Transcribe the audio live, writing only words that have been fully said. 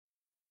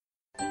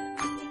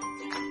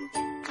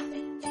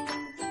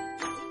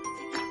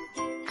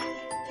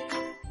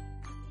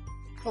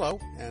Hello,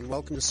 and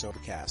welcome to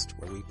Sobercast,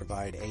 where we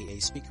provide AA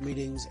speaker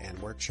meetings and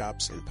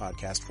workshops in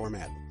podcast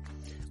format.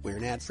 We're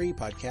an ad-free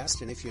podcast,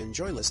 and if you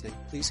enjoy listening,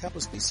 please help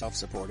us be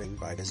self-supporting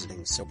by visiting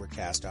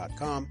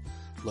Sobercast.com,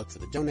 look for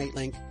the donate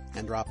link,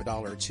 and drop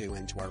 $1 or $2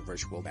 into our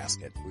virtual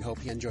basket. We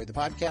hope you enjoy the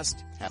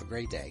podcast. Have a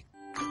great day.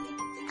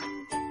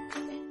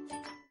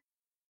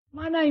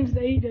 My name's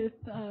Edith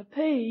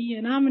P,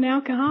 and I'm an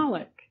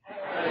alcoholic.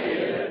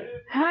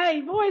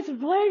 Hey, boy, it's a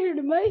pleasure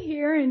to be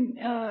here, and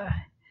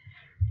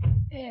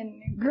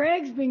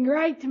Greg's been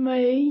great to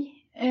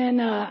me,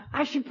 and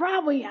I should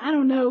probably, I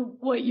don't know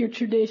what your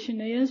tradition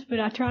is, but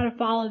I try to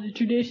follow the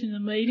tradition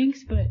of the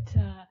meetings, but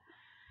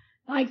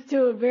thanks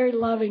to a very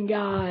loving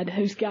God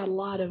who's got a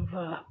lot of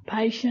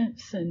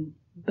patience and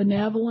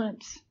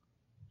benevolence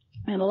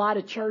and a lot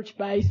of church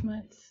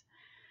basements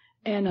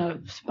and a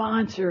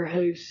sponsor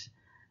who's,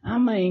 I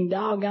mean,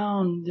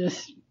 doggone,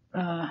 just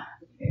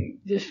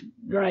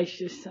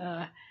gracious.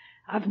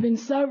 I've been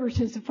sober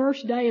since the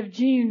first day of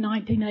June,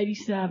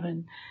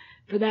 1987.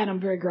 For that, I'm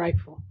very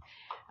grateful.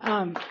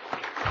 But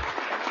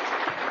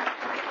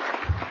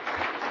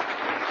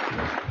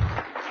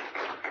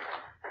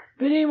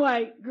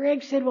anyway,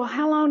 Greg said, well,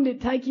 how long did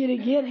it take you to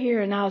get here?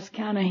 And I was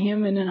kind of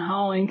hemming and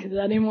hawing because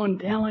I didn't want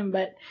to tell him.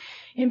 But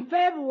in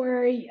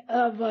February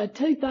of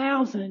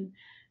 2000,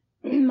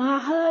 my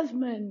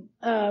husband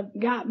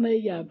got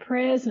me a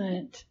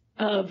present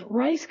of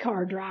race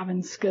car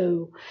driving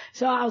school.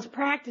 So I was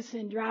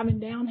practicing driving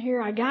down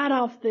here. I got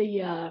off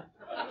the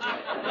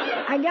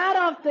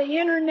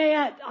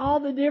internet, all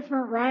the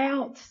different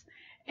routes,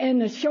 and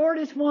the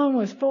shortest one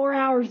was 4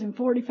 hours and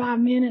 45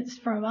 minutes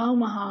from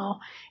Omaha,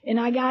 and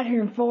I got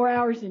here in 4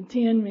 hours and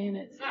 10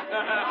 minutes. So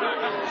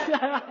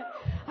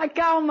I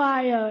called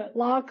my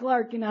law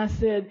clerk and I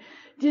said,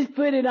 just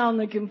put it on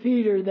the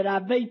computer that I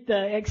beat the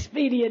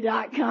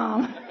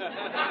Expedia.com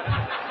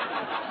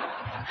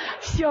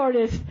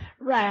shortest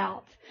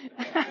route.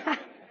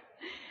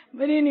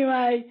 But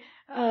anyway,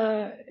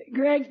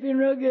 Greg's been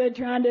real good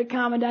trying to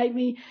accommodate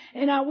me,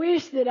 and I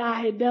wish that I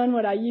had done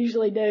what I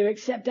usually do,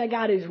 except I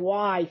got his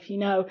wife, you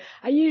know.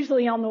 I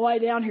usually on the way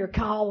down here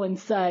call and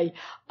say,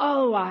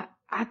 oh, I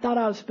thought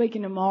I was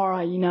speaking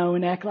tomorrow, you know,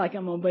 and act like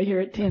I'm going to be here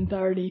at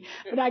 10:30.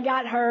 But I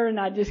got her, and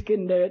I just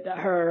couldn't do it to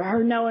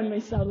her knowing me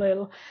so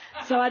little.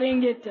 So I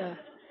didn't get to,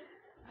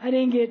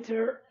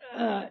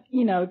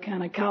 you know,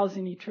 kind of cause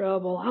any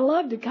trouble. I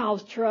love to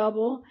cause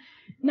trouble,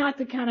 not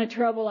the kind of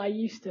trouble I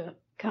used to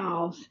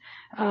cause.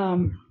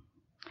 And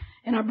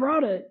I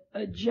brought a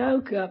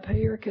joke up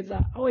here because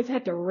I always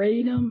have to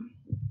read them.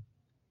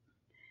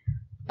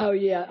 Oh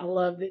yeah, I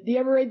loved it. Do you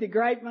ever read The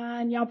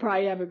Grapevine? Y'all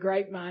probably have a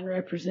Grapevine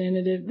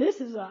representative.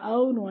 This is an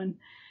old one.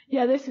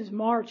 Yeah, this is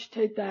March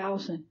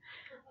 2000.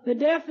 The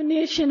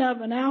definition of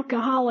an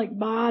alcoholic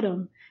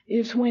bottom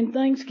is when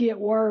things get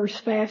worse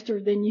faster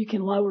than you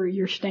can lower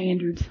your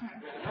standards.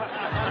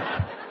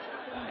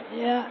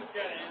 Yeah.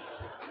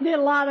 Did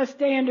a lot of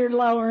standard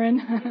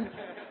lowering.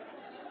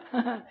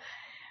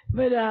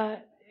 But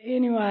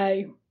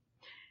anyway,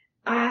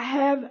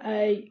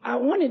 I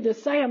wanted to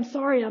say I'm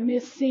sorry I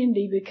missed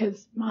Cindy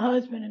because my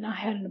husband and I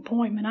had an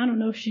appointment. I don't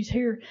know if she's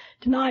here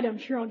tonight. I'm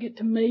sure I'll get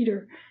to meet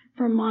her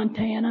from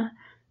Montana.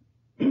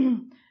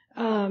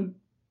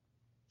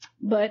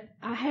 But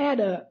I had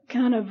a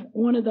kind of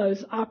one of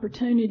those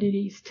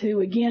opportunities to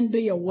again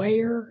be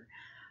aware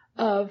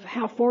of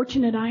how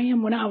fortunate I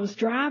am when I was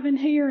driving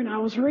here, and I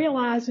was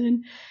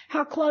realizing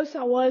how close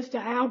I was to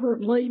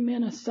Albert Lee,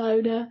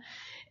 Minnesota.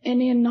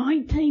 And in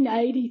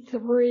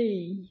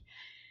 1983,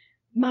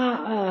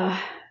 my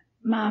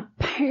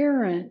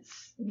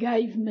parents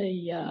gave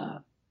me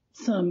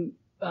some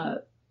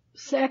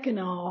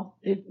Seconal.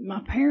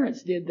 My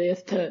parents did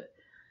this to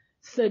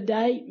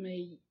sedate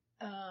me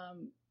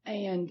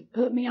and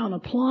put me on a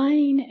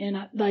plane,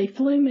 and they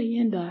flew me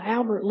into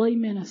Albert Lee,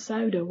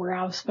 Minnesota, where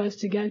I was supposed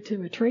to go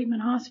to a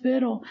treatment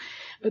hospital,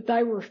 but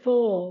they were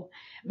full.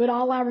 But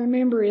all I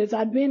remember is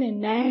I'd been in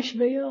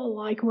Nashville,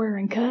 like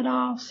wearing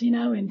cutoffs, you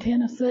know, in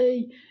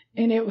Tennessee,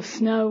 and it was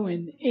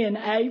snowing in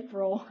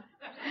April.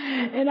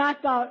 And I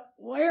thought,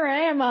 where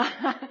am I?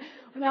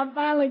 When I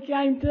finally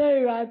came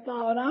to, I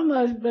thought, I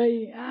must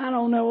be, I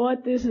don't know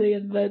what this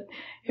is, but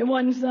it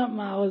wasn't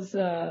something I was,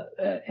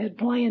 had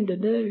planned to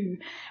do.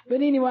 But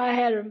anyway, I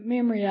had a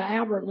memory of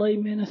Albert Lee,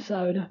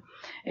 Minnesota.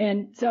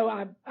 And so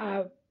I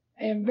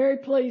am very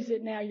pleased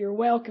that now you're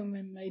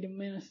welcoming me to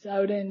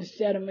Minnesota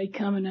instead of me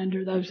coming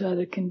under those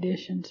other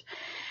conditions.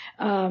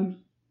 I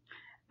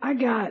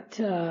got,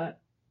 a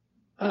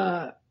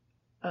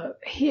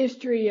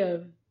history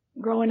of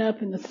growing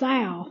up in the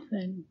South,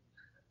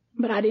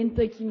 but I didn't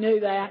think you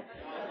knew that.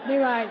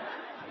 Anyway,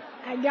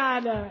 I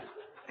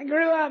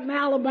grew up in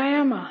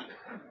Alabama,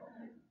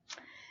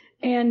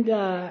 and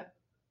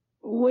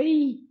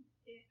we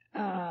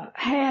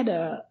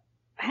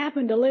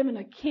happened to live in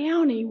a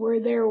county where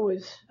there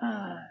was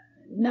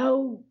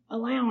no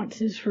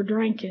allowances for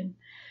drinking.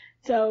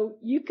 So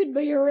you could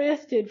be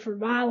arrested for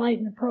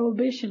violating the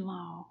prohibition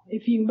law.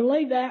 If you can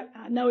believe that,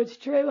 I know it's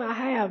true. I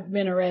have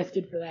been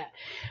arrested for that.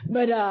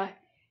 But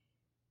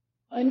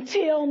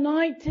until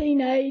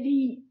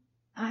 1980,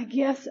 I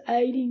guess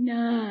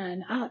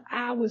 89,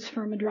 I was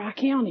from a dry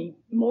county,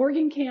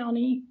 Morgan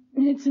County,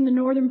 and it's in the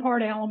northern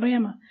part of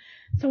Alabama.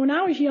 So when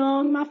I was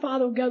young, my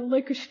father would go to the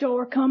liquor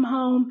store, come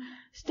home,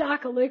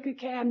 stock a liquor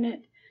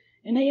cabinet,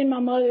 and he and my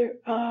mother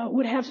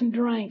would have some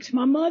drinks.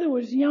 My mother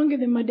was younger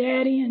than my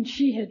daddy, and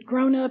she had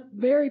grown up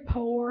very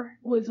poor,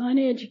 was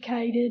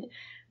uneducated.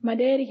 My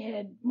daddy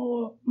had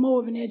more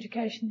of an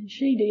education than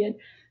she did.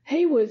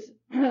 He was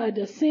a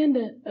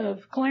descendant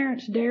of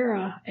Clarence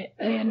Darrah,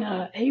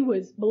 and he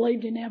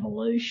believed in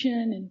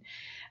evolution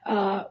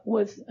and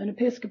was an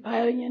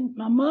Episcopalian.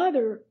 My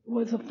mother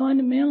was a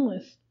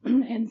fundamentalist,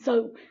 and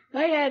so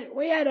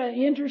we had an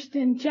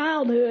interesting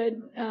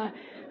childhood,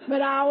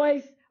 but I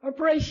always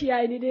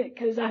appreciated it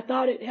because I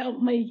thought it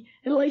helped me,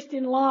 at least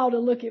in law, to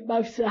look at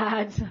both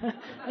sides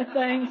of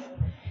things.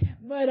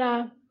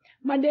 But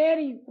my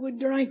daddy would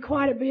drink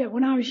quite a bit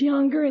when I was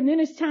younger, and then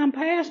as time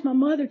passed, my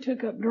mother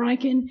took up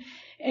drinking,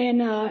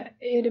 and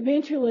it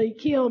eventually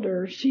killed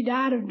her. She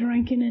died of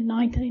drinking in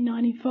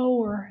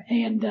 1994,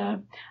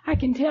 and I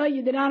can tell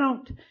you that I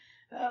don't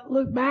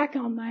look back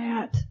on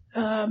that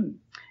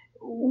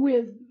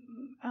with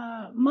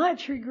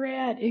much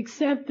regret,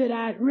 except that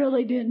I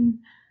really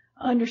didn't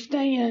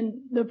understand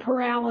the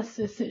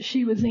paralysis that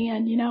she was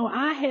in. You know,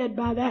 I had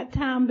by that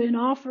time been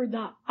offered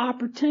the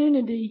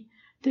opportunity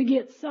to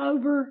get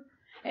sober,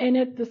 and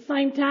at the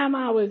same time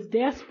I was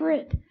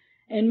desperate.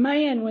 And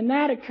man, when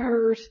that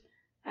occurs,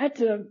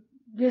 that's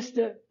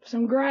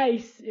some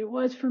grace. It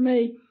was for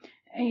me.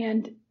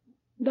 And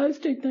those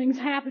two things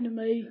happened to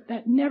me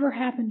that never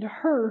happened to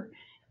her.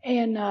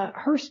 And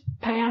her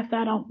path,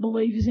 I don't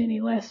believe, is any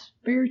less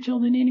spiritual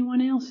than anyone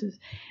else's.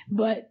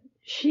 But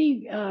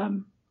she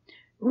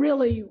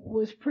really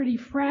was pretty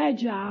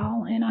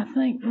fragile, and I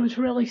think was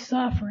really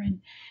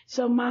suffering.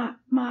 So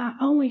my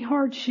only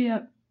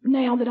hardship,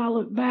 now that I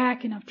look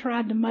back and I've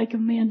tried to make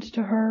amends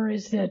to her,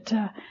 is that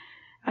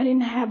I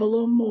didn't have a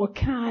little more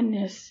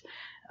kindness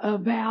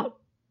about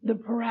the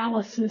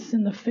paralysis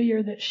and the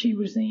fear that she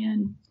was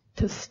in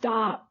to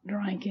stop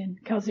drinking,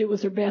 because it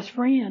was her best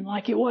friend,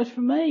 like it was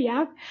for me.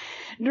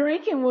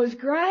 Drinking was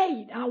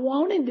great. I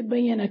wanted to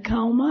be in a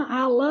coma.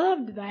 I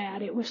loved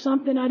that. It was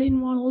something I didn't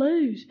want to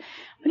lose.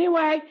 But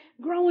anyway,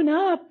 growing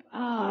up,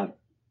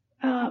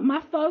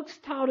 my folks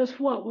taught us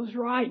what was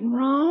right and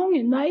wrong,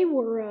 and they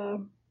were,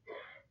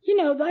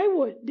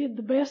 did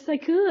the best they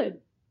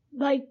could.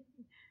 They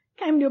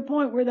came to a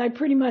point where they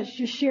pretty much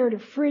just shared a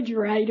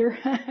refrigerator,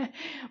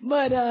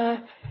 but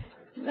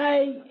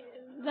they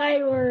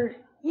were,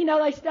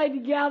 they stayed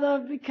together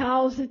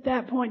because at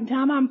that point in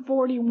time, I'm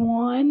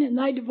 41, and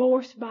they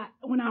divorced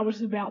when I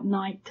was about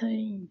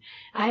 19.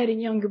 I had a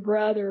younger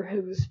brother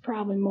who was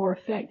probably more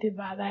affected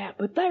by that,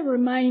 but they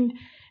remained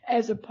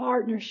as a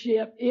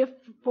partnership, if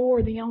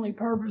for the only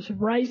purpose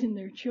of raising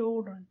their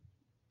children.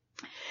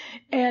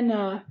 And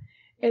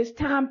as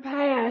time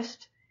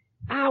passed,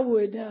 I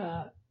would,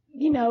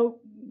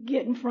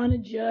 get in front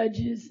of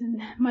judges,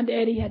 and my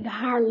daddy had to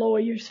hire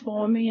lawyers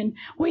for me, and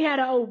we had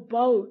an old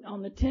boat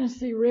on the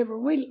Tennessee River.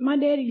 My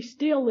daddy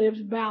still lives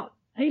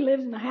he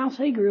lives in the house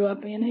he grew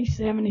up in. He's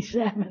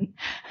 77.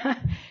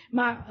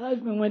 My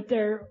husband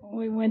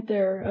we went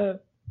there a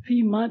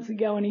few months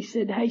ago, and he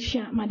said, "Hey,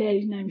 Shine," my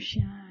daddy's name's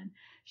Shine.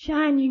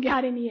 "Shine, you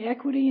got any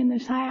equity in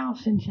this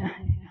house?" And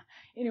Shine,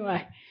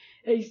 anyway,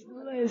 it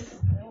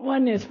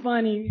wasn't as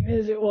funny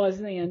as it was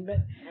then, but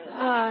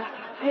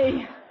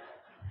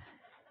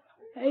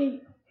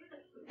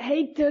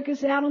he took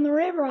us out on the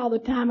river all the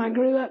time. I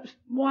grew up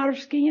water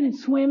skiing and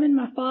swimming.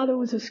 My father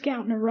was a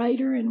scout and a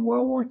raider in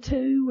World War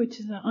II, which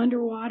is an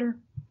underwater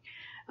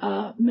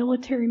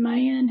military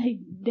man.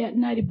 He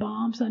detonated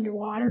bombs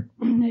underwater.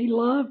 He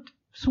loved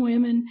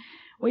swimming.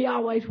 We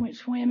always went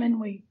swimming.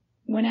 We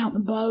went out in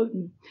the boat,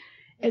 and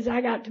as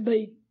I got to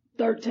be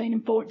 13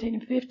 and 14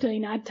 and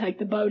 15, I'd take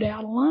the boat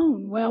out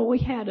alone. Well, we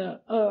had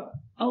a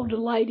older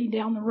lady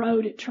down the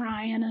road at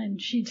Triana, and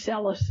she'd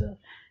sell us a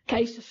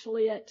case of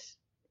slits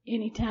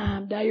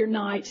anytime, day or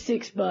night,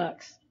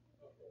 $6.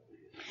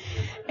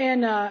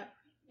 And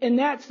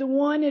that's the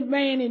one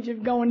advantage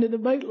of going to the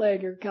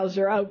bootlegger, because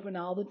they're open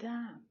all the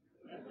time.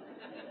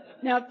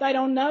 Now, if they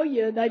don't know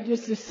you, they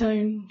just as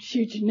soon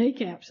shoot your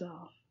kneecaps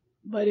off.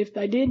 But if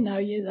they did know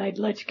you, they'd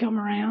let you come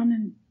around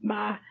and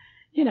buy,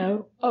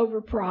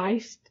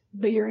 overpriced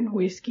beer and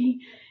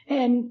whiskey.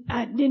 And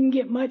I didn't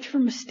get much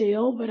from a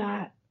still, but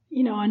I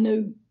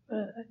knew,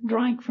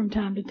 drank from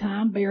time to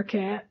time,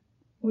 Bearcat,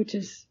 which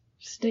is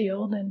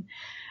stilled. And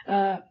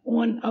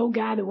one old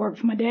guy that worked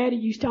for my daddy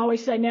used to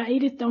always say, "Now,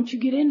 Edith, don't you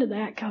get into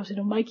that, because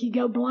it'll make you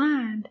go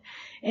blind."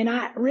 And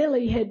I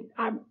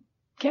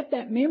kept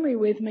that memory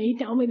with me. He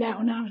told me that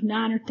when I was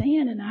 9 or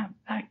 10, and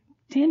I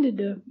tended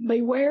to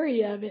be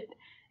wary of it,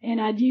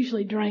 and I'd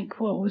usually drink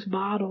what was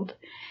bottled.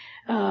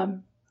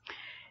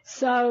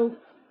 So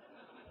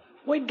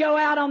we'd go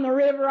out on the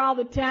river all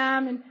the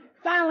time, and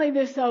finally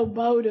this old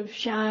boat of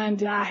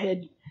Shine's I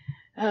had,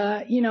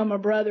 my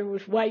brother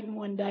was waiting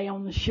one day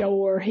on the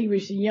shore. He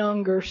was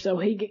younger, so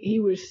he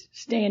was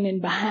standing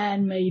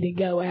behind me to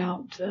go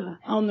out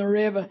on the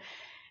river.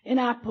 And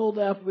I pulled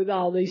up with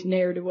all these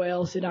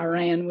ne'er-do-wells that I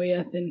ran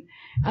with. And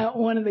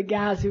one of the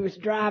guys who was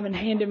driving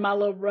handed my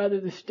little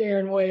brother the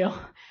steering wheel.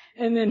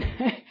 And then,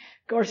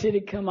 of course, it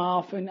had come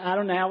off. And I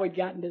don't know how we'd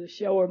gotten to the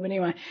shore. But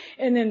anyway,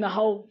 and then the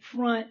whole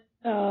front,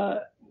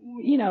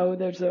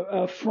 there's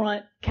a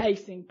front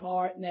casing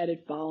part, and that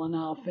had fallen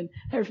off. And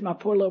there's my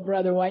poor little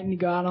brother waiting to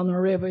go out on the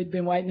river. He'd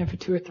been waiting there for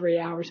 2 or 3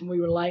 hours, and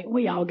we were late.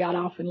 We all got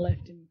off and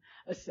left him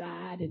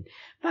aside. And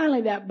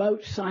finally that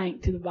boat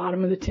sank to the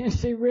bottom of the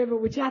Tennessee River,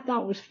 which I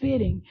thought was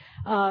fitting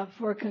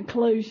for a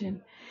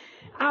conclusion.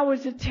 I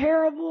was a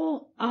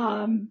terrible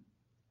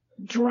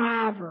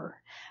driver.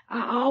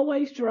 I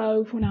always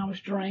drove when I was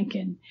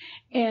drinking.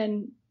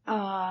 And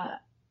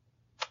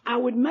I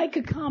would make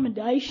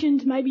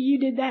accommodations. Maybe you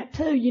did that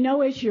too. You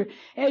know, as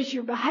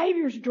your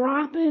behavior's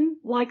dropping,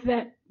 like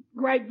that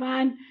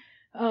grapevine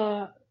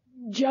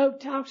Job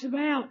talks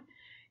about,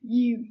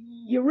 you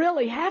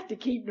really have to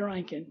keep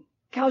drinking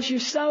because you're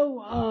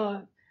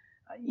so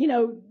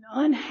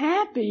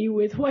unhappy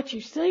with what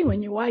you see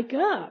when you wake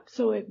up.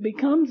 So it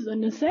becomes a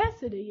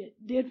necessity. It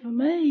did for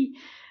me,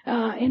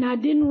 and I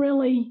didn't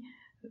really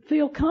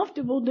feel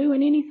comfortable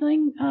doing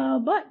anything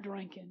but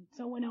drinking.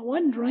 So when I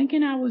wasn't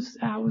drinking, I was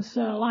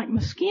like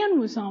my skin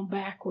was on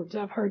backwards.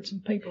 I've heard some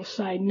people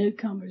say,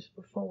 newcomers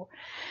before,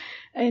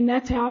 and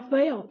that's how I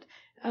felt.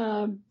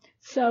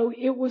 So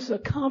it was a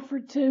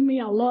comfort to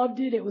me. I loved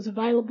it. It was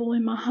available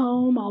in my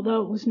home,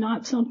 although it was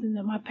not something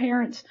that my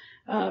parents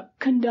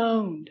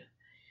condoned.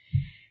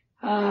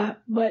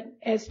 But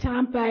as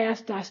time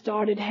passed, I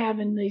started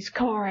having these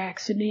car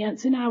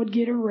accidents, and I would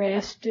get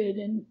arrested,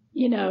 and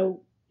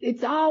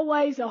it's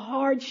always a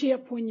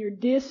hardship when you're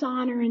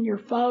dishonoring your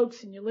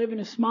folks and you live in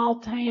a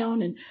small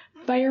town in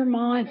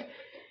Fairmont.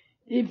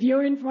 If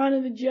you're in front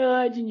of the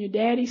judge and your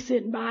daddy's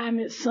sitting by him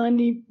at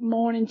Sunday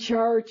morning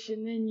church,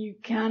 and then you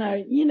kind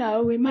of,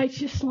 it makes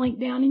you slink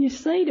down in your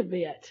seat a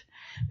bit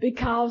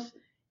because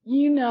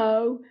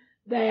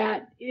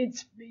that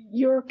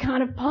you're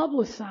kind of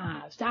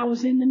publicized. I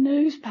was in the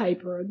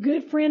newspaper. A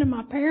good friend of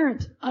my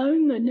parents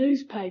owned the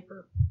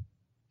newspaper,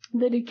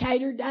 the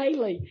Decatur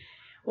Daily.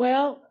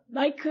 Well,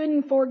 they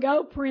couldn't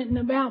forego printing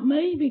about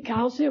me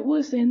because it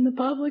was in the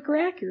public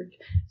record.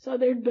 So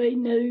there'd be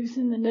news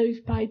in the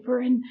newspaper,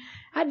 and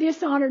I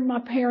dishonored my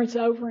parents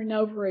over and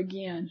over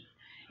again.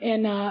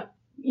 And,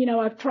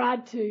 I've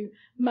tried to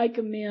make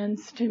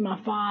amends to my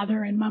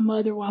father and my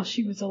mother while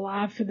she was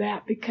alive for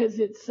that, because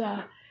it's,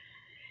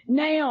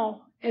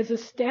 now as a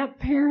step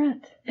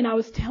parent, and I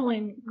was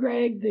telling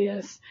Greg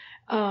this,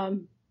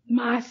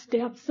 my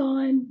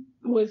stepson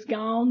was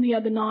gone the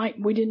other night.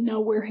 We didn't know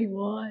where he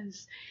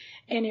was.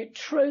 And it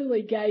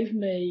truly gave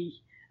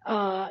me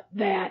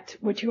that,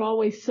 what you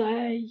always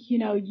say,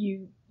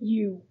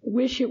 you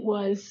wish it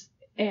was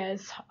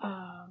as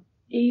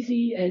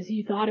easy as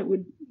you thought it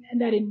would. And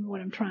that isn't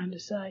what I'm trying to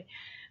say.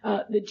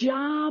 The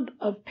job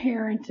of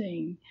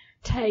parenting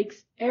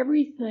takes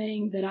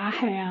everything that I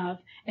have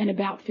and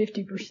about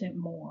 50%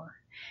 more.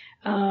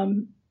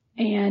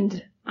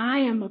 And I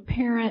am a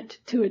parent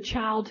to a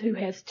child who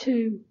has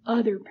 2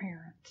 other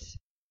parents.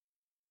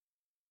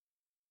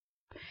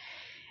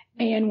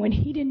 And when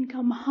he didn't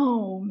come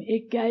home,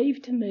 it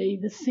gave to me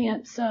the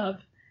sense of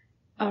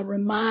a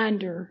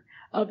reminder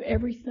of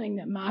everything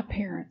that my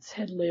parents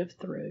had lived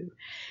through.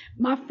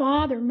 My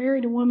father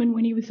married a woman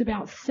when he was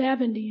about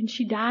 70, and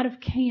she died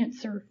of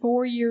cancer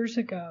 4 years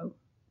ago.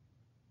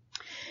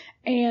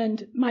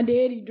 And my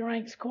daddy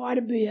drinks quite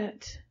a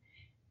bit.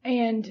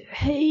 And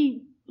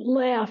he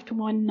left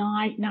one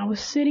night, and I was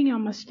sitting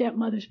on my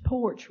stepmother's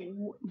porch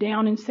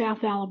down in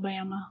South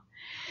Alabama.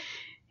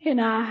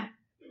 And I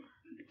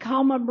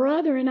called my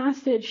brother, and I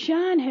said,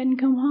 Shine hadn't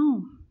come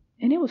home.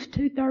 And it was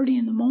 2:30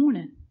 in the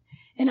morning.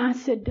 And I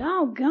said,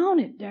 doggone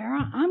it,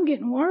 Dara, I'm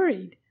getting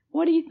worried.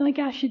 What do you think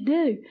I should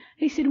do?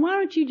 He said, why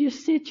don't you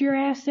just sit your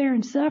ass there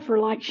and suffer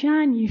like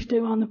Shine used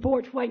to on the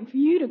porch waiting for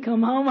you to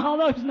come home all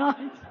those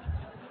nights?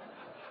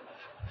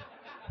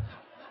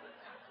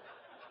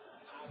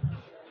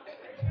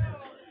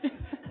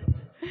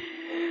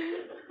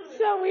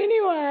 So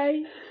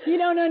anyway, you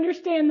don't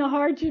understand the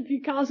hardship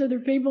you cause other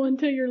people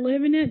until you're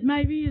living it,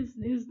 maybe,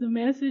 is the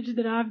message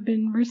that I've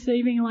been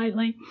receiving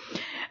lately.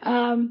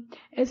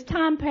 As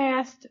time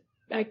passed,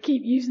 I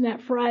keep using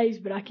that phrase,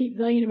 but I keep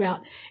thinking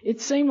about it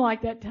seemed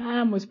like that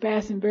time was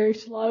passing very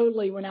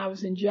slowly when I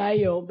was in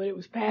jail, but it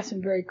was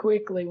passing very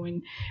quickly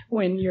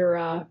when you're,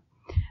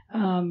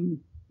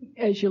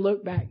 as you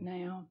look back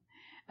now.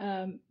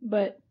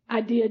 But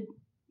I did,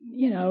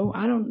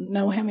 I don't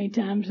know how many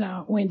times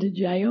I went to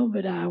jail,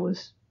 but I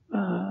was,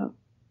 been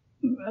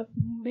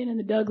in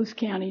the Douglas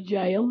County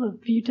jail a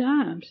few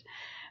times.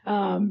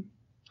 And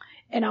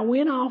I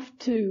went off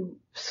to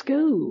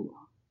school,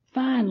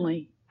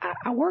 finally.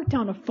 I worked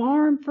on a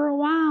farm for a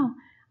while.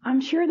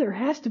 I'm sure there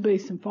has to be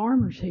some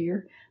farmers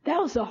here.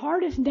 That was the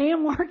hardest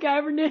damn work I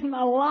ever did in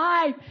my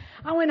life.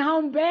 I went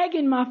home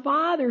begging my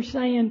father,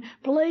 saying,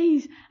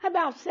 please.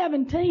 About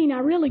 17, I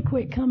really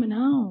quit coming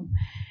home.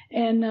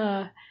 And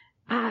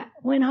I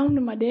went home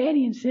to my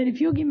daddy and said, if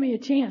you'll give me a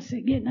chance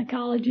at getting a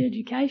college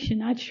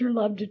education, I'd sure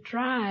love to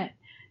try it.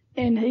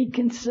 and he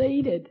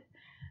conceded.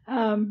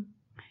 And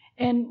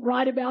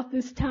right about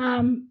this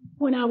time,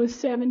 when I was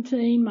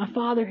 17, my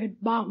father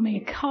had bought me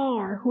a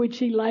car, which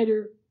he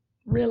later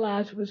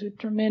realized was a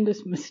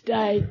tremendous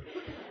mistake.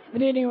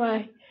 But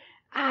anyway,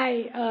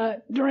 I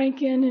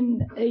drinking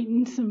and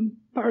eating some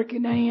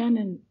Percodan,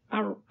 and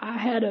I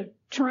had a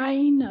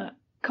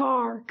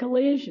car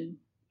collision.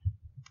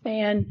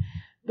 And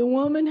the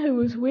woman who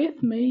was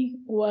with me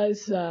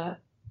was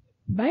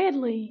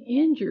badly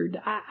injured.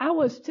 I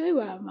was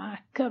too. I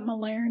cut my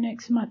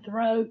larynx in my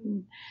throat,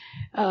 and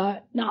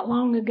not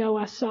long ago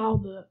I saw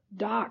the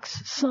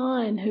doc's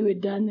son who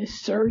had done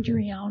this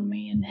surgery on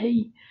me, and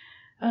he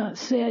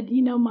said,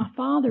 you know, my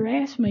father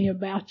asked me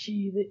about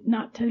you that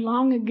not too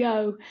long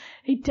ago.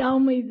 He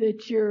told me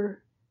that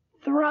your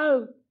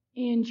throat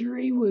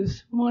injury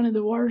was one of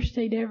the worst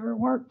he'd ever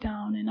worked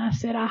on. And I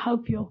said, I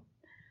hope you'll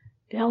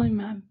tell him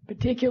I'm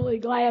particularly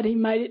glad he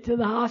made it to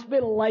the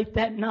hospital late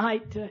that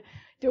night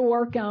to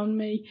work on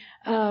me.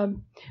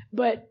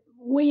 But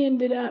we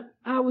ended up,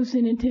 I was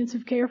in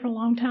intensive care for a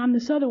long time.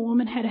 This other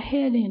woman had a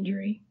head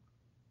injury.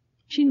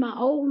 She's my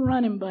old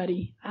running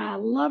buddy. I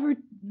love her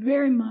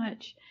very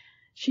much.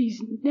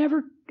 She's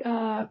never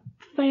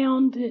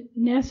found it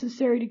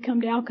necessary to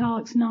come to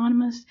Alcoholics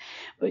Anonymous,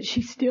 but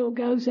she still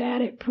goes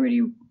at it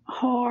pretty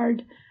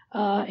hard,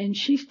 and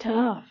she's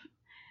tough.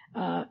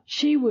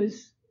 She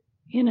was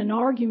in an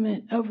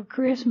argument over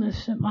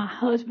Christmas that my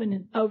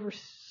husband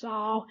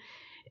oversaw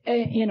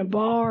in a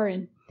bar,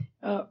 and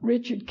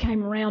Richard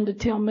came around to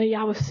tell me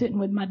I was sitting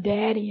with my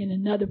daddy in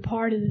another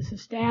part of this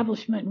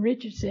establishment, and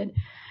Richard said,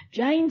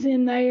 Jane's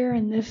in there,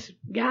 and this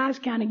guy's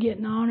kind of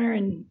getting on her,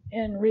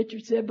 and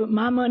Richard said, but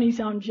my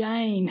money's on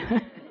Jane.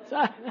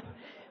 So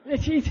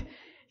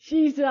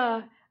she's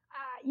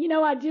you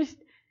know, I just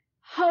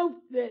hope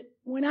that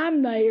when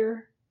I'm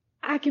there,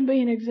 I can be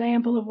an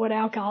example of what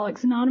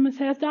Alcoholics Anonymous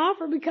has to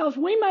offer, because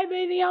we may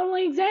be the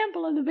only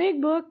example of the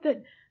big book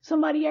that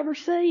somebody ever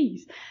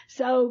sees.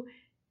 So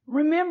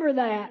remember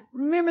that.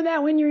 Remember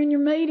that when you're in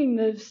your meeting,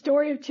 the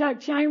story of Chuck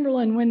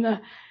Chamberlain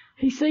when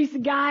he sees the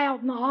guy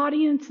out in the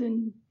audience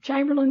and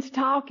Chamberlain's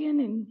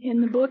talking and in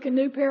the book, A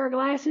New Pair of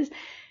Glasses,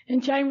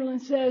 and Chamberlain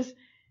says,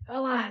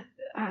 well,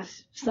 I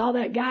saw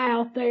that guy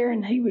out there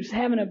and he was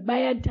having a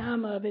bad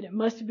time of it. It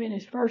must have been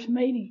his first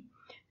meeting.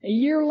 A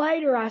year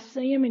later, I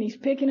see him and he's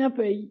picking up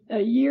a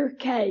year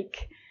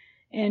cake.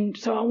 And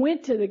so I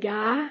went to the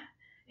guy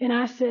and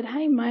I said,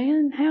 hey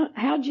man,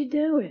 how'd you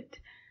do it?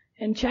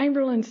 And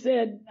Chamberlain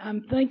said,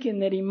 I'm thinking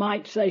that he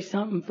might say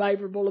something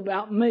favorable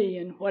about me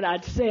and what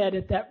I'd said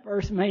at that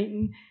first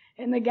meeting.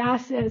 And the guy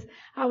says,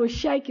 I was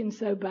shaking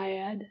so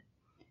bad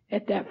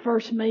at that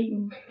first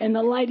meeting, and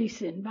the lady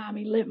sitting by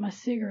me lit my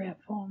cigarette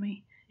for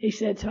me. He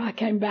said, so I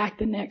came back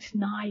the next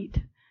night.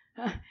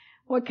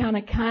 What kind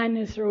of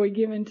kindness are we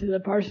giving to the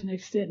person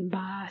who's sitting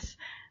by us,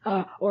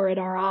 or at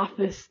our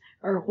office,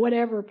 or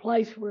whatever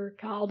place we're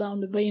called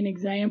on to be an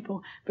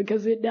example?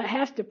 Because it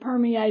has to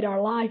permeate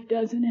our life,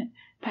 doesn't it?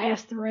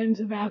 Past the rooms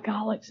of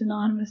Alcoholics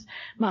Anonymous.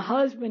 My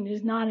husband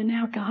is not an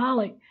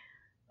alcoholic.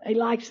 He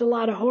likes a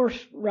lot of horse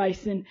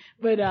racing,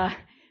 but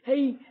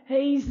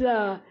he's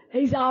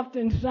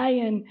often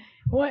saying,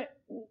 "What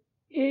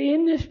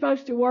isn't this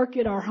supposed to work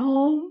at our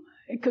home?"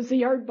 Because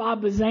he heard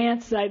Bob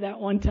Bazant say that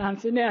one time.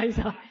 So now he's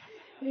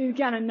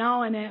kind of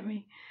gnawing at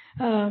me.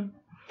 But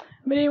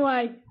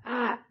anyway,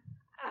 I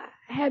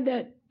had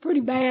that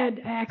pretty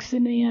bad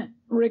accident.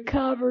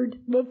 Recovered.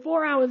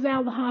 Before I was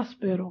out of the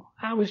hospital,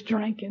 I was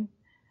drinking.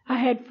 I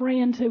had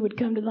friends who would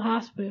come to the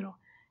hospital,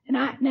 and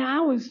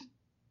I was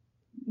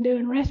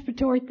doing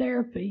respiratory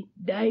therapy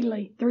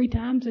daily, 3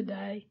 times a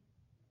day,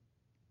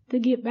 to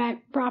get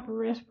back proper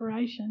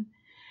respiration.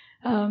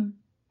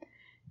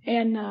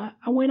 And I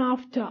went off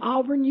to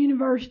Auburn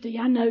University.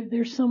 I know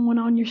there's someone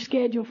on your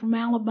schedule from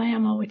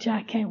Alabama, which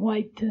I can't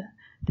wait to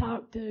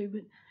talk to.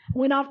 But I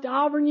went off to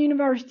Auburn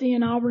University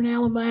in Auburn,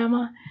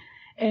 Alabama,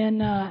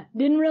 and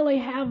didn't really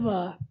have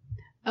a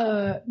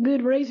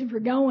good reason for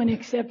going,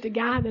 except a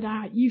guy that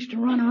I used to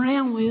run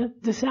around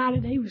with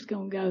decided he was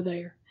going to go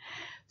there.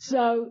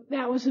 So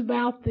that was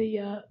about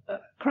the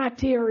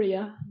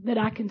criteria that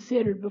I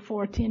considered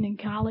before attending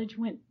college.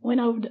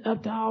 Went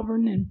up to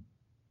Auburn and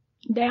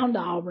down to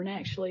Auburn,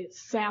 actually.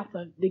 It's south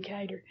of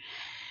Decatur.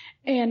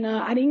 And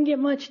I didn't get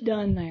much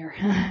done there.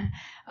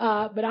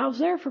 But I was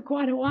there for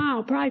quite a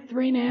while, probably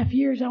 3.5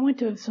 years. I went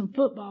to some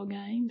football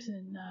games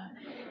and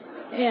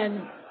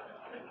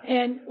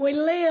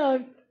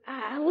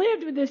I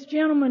lived with this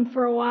gentleman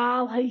for a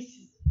while. He's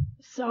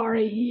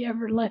sorry he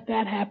ever let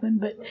that happen,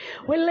 but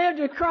we lived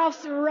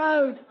across the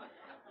road.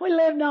 We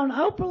lived on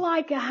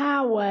Opelika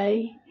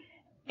Highway,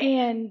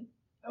 and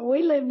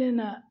he lived in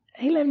a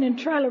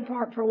trailer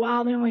park for a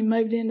while. Then we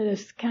moved into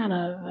this kind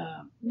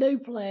of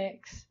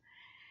duplex.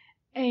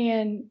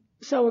 And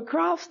so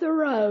across the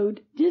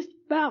road, just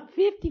about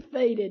 50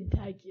 feet it'd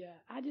take you.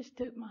 I just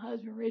took my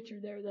husband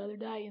Richard there the other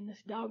day, and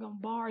this doggone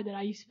bar that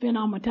I used to spend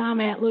all my time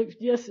at looks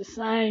just the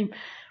same.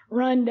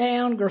 Run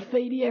down,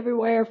 graffiti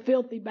everywhere,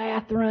 filthy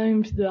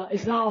bathrooms.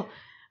 It's all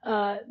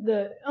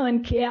the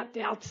unkept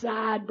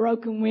outside,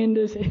 broken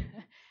windows.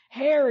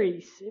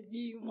 Harry's, if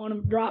you want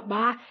to drop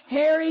by.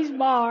 Harry's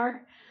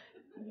Bar.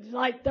 It's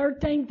like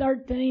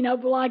 1313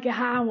 Opelika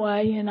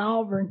Highway in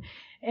Auburn.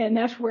 And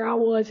that's where I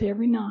was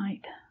every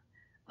night.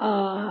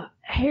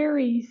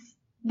 Harry's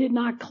did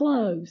not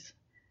close.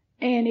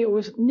 And it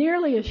was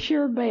nearly a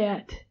sure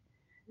bet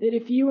that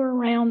if you were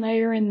around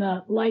there in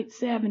the late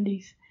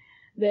 70s,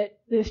 that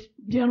this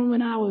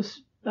gentleman I was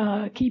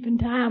keeping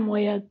time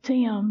with,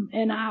 Tim,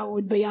 and I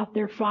would be out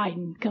there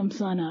fighting come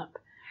sunup,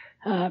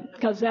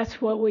 because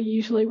that's what we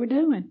usually were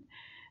doing.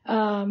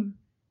 I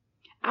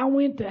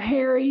went to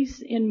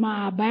Harry's in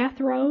my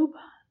bathrobe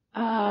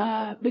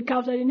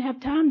because I didn't have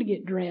time to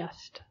get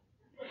dressed.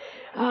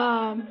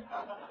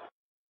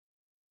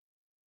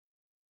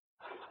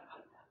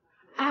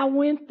 I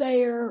went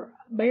there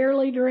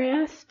barely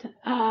dressed.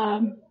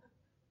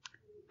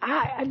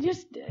 I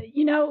just,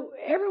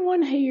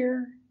 everyone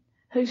here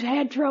who's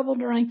had trouble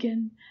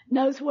drinking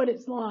knows what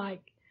it's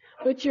like,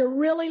 but you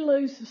really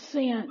lose a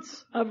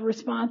sense of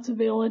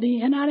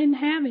responsibility, and I didn't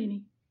have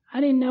any. I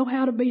didn't know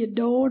how to be a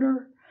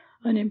daughter,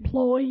 an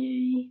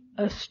employee,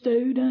 a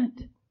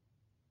student,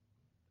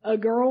 a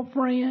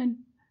girlfriend,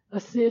 a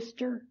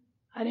sister.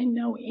 I didn't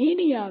know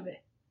any of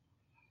it.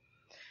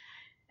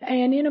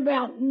 And in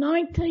about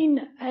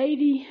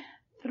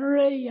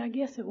 1983, I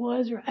guess it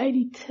was, or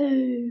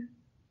 82,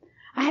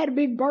 I had a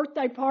big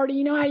birthday party.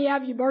 You know how you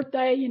have your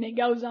birthday and it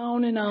goes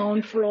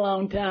on for a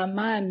long time?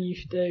 Mine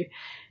used to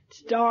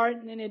start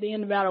and then it'd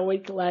end about a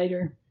week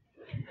later.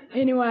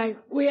 Anyway,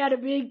 we had a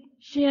big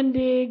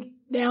shindig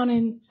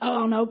down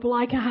on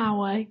Opelika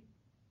Highway.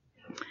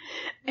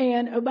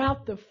 And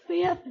about the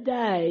 5th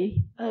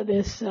day of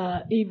this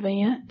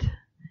event,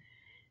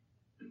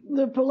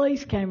 the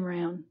police came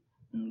around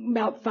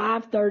about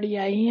 5:30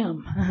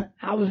 a.m.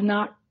 I was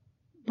not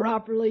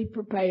properly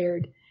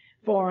prepared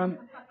for them.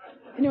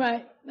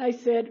 Anyway, they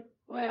said,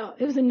 well,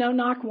 it was a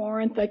no-knock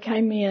warrant. They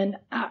came in.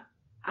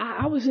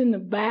 I was in the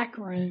back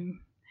room.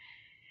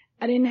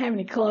 I didn't have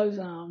any clothes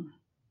on,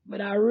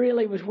 but I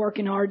really was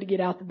working hard to get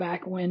out the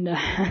back window.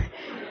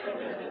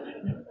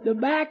 The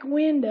back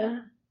window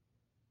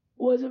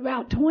was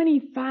about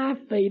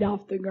 25 feet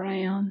off the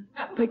ground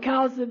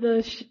because of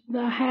the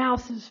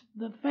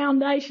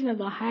foundation of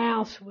the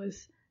house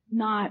was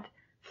not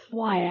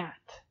flat.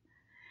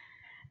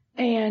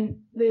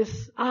 And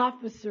this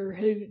officer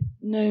who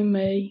knew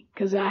me,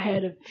 because I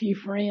had a few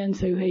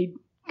friends who he'd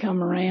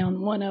come around,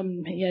 one of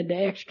them, he had to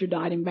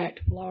extradite him back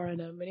to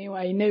Florida, but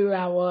anyway, he knew who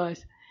I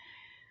was.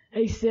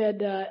 He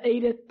said,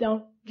 Edith,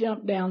 don't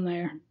jump down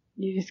there.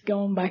 You just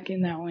go on back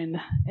in that window.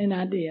 And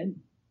I did.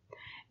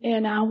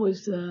 And I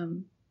was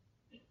in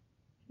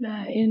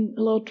a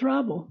little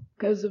trouble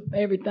because of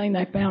everything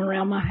they found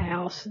around my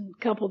house. And a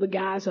couple of the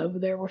guys over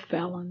there were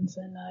felons.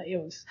 And it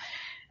was,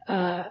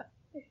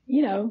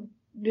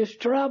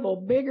 just trouble,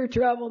 bigger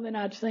trouble than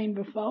I'd seen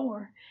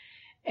before.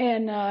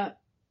 And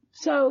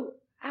so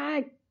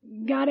I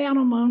got out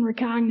on my own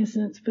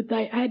recognizance, but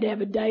I had to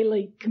have a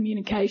daily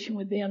communication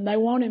with them. They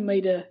wanted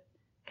me to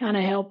kind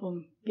of help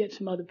them get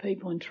some other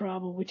people in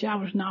trouble, which I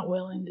was not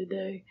willing to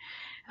do.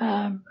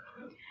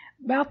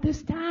 About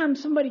this time,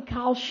 somebody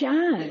called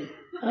Shine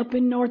up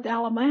in North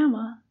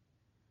Alabama,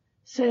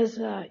 says,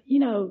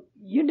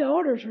 your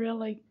daughter's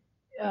really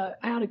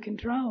out of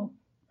control.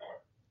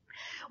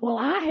 Well,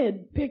 I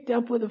had picked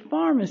up with a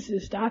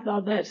pharmacist. I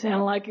thought that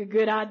sounded like a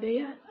good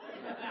idea.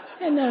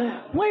 And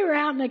we were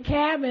out in a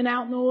cabin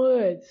out in the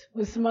woods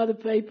with some other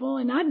people,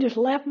 and I just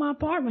left my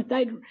apartment.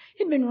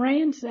 It'd been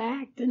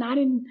ransacked, and I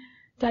didn't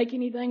take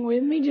anything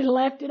with me, just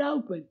left it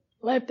open,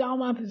 left all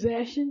my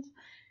possessions,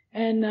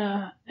 and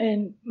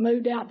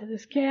moved out to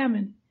this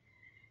cabin.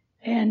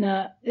 And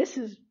this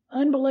is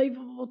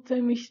unbelievable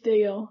to me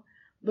still,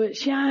 but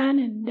Shine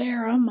and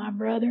Dara, my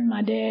brother and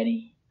my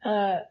daddy,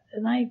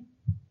 they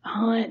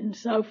hunt and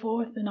so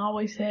forth and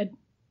always had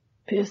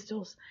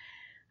pistols.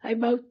 They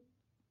both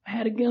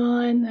had a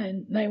gun,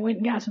 and they went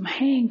and got some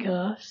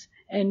handcuffs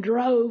and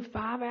drove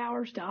 5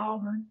 hours to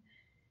Auburn,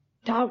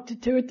 talked to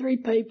 2 or 3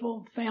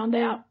 people, found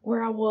out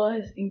where I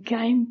was, and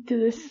came to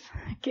this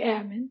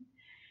cabin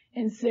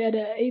and said,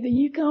 either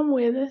you come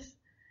with us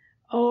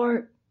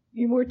or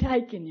we're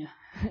taking you.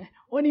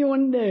 What do you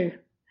want to do?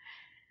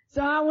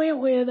 So I went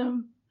with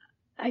them.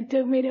 They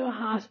took me to a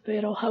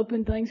hospital,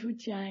 hoping things would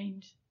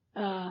change.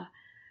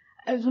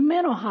 It was a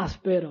mental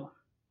hospital,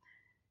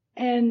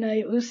 and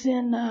it was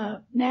in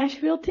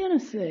Nashville,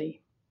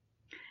 Tennessee.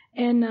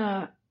 And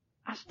I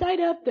stayed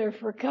up there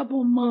for a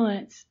couple of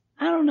months.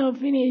 I don't know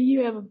if any of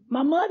you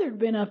my mother had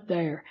been up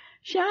there.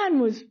 Shine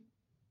was,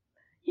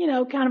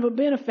 kind of a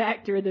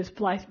benefactor of this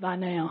place by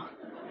now.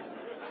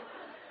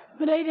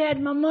 But he'd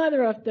had my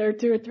mother up there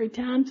 2 or 3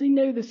 times. He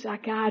knew the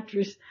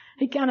psychiatrist.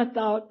 He kind of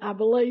thought, I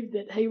believed,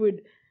 that he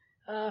would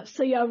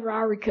see over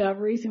our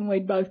recoveries and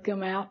we'd both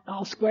come out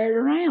all squared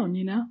around,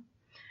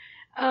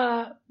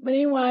 But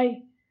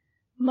anyway,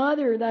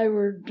 Mother, they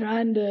were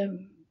trying to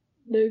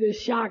do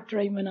this shock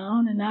treatment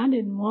on, and I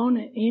didn't want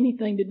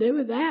anything to do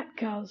with that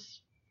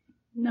because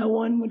no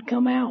one would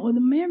come out with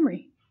a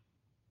memory.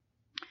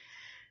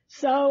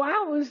 So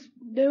I was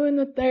doing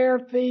the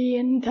therapy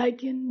and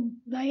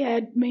they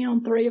had me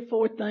on 3 or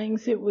 4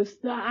 things. It was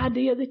the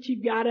idea that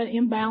you've got an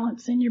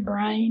imbalance in your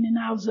brain, and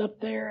I was up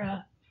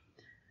there,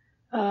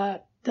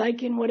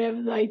 taking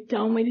whatever they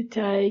told me to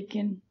take,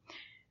 and,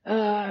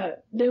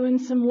 doing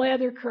some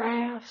leather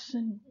crafts,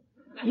 and,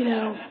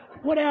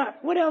 what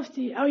else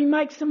we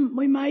made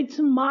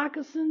some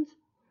moccasins,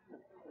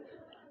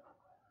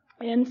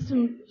 and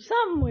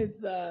something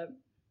with,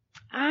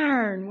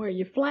 iron where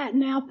you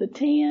flatten out the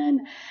tin.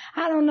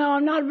 I don't know.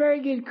 I'm not a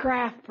very good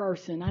craft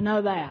person. I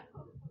know that.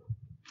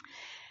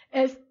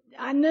 As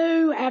I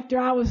knew after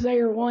I was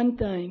there one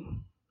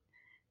thing,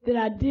 that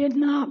I did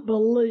not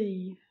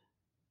believe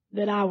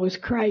that I was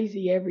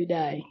crazy every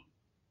day.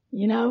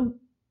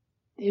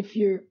 If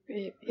you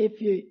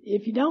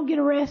don't get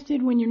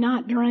arrested when you're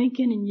not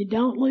drinking and you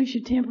don't lose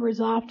your temper as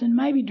often,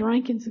 maybe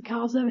drinking's the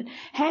cause of it.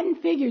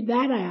 Hadn't figured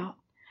that out.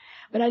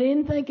 But I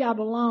didn't think I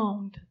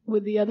belonged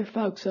with the other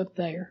folks up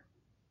there.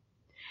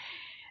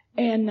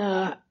 And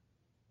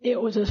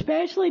it was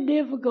especially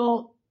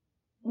difficult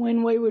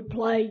when we would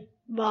play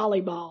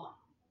volleyball.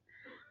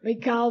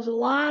 Because a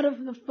lot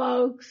of the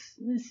folks,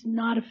 this is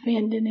not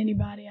offending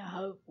anybody, I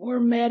hope, were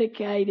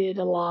medicated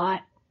a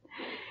lot.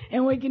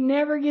 And we could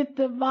never get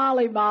the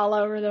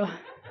volleyball over the...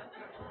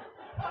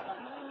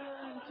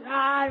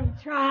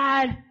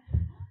 Tried.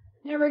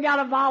 Never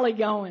got a volley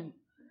going.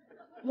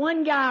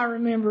 One guy I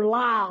remember,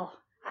 Lyle.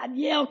 I'd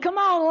yell, "Come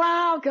on,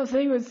 Lyle," because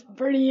he was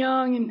pretty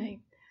young and he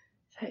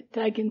had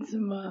taken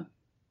some, I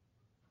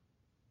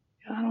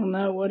don't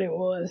know what it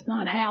was,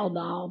 not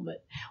Haldol,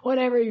 but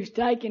whatever he was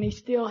taking, he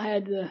still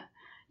had had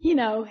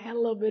a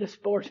little bit of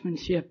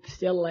sportsmanship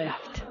still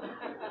left.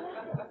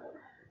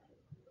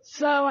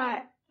 So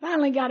I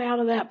finally got out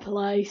of that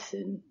place,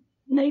 and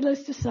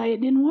needless to say, it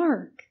didn't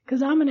work,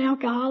 because I'm an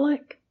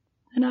alcoholic,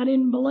 and I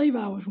didn't believe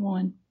I was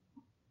one,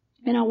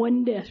 and I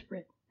wasn't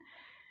desperate.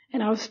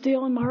 And I was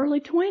still in my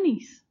early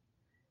 20s.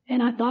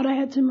 And I thought I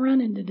had some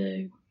running to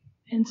do.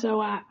 And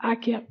so I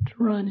kept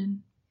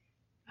running.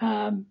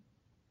 The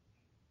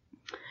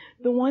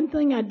one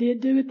thing I did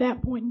do at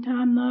that point in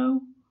time, though,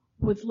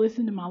 was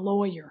listen to my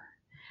lawyer.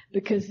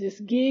 Because this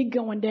gig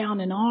going down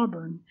in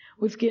Auburn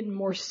was getting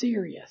more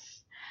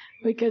serious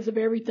because of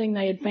everything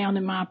they had found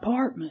in my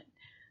apartment.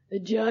 The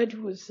judge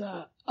was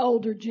an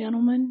older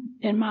gentleman,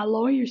 and my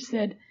lawyer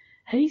said,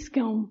 he ain't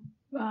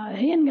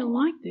gonna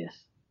like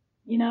this,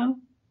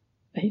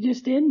 He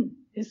just didn't.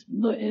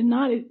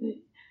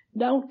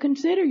 Don't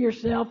consider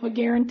yourself a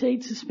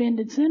guaranteed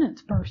suspended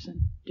sentence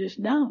person.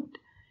 Just don't.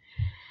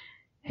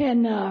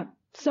 And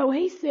so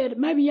he said,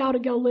 maybe you ought to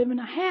go live in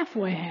a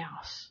halfway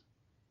house.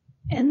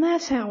 And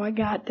that's how I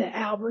got to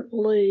Albert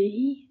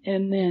Lee,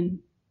 and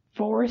then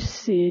Forest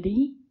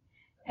City,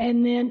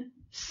 and then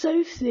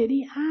Sioux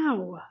City,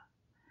 Iowa.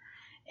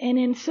 And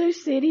in Sioux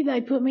City, they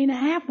put me in a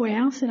halfway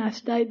house, and I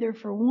stayed there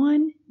for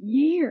 1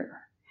 year.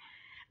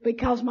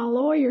 Because my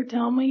lawyer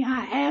told me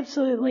I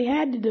absolutely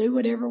had to do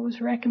whatever was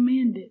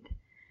recommended.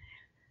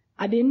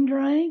 I didn't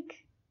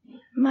drink,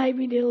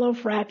 maybe did a little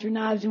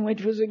fraternizing,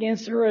 which was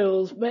against the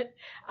rules, but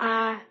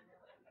as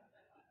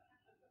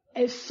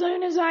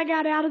soon as I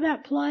got out of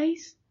that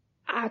place,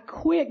 I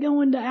quit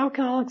going to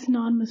Alcoholics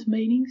Anonymous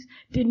meetings,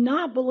 did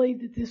not believe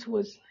that this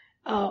was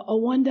a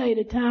one day at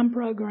a time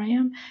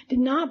program, did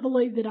not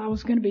believe that I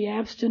was going to be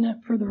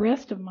abstinent for the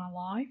rest of my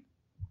life,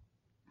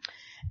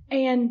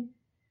 and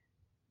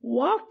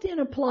walked in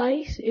a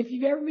place, if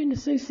you've ever been to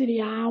Sioux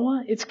City,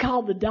 Iowa, it's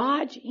called the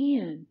Dodge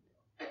Inn.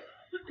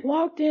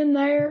 Walked in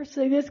there,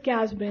 see, this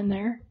guy's been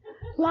there.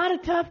 A lot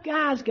of tough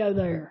guys go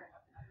there.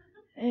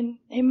 And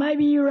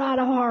maybe you ride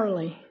a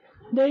Harley.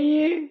 Do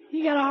you?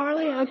 You got a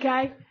Harley?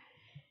 Okay.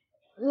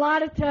 A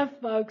lot of tough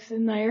folks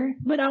in there.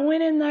 But I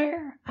went in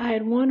there, I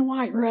had 1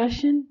 white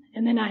Russian,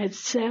 and then I had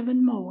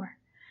 7 more.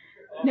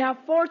 Now,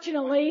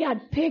 fortunately,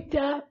 I'd picked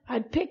up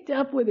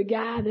with a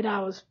guy that I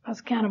was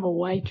kind of a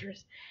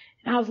waitress.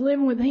 And I was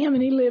living with him,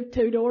 and he lived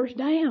 2 doors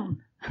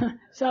down.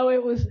 So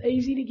it was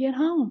easy to get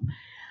home.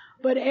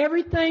 But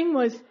everything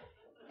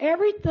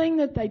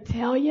that they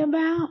tell you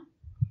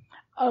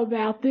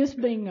about this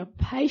being a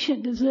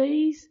patient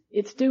disease,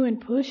 it's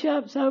doing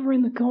push-ups over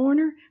in the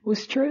corner,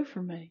 was true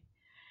for me.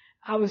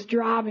 I was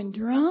driving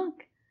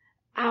drunk.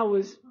 I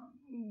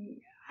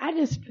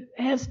just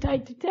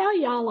hesitate to tell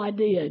y'all I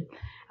did.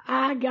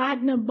 I got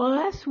in a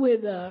bus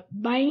with a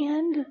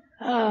band,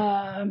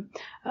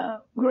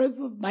 group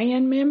of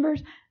band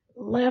members,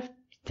 left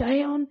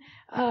town.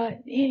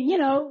 You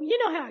know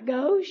how it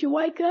goes. You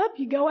wake up,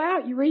 you go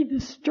out, you read the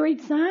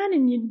street sign,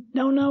 and you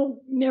don't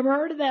know, never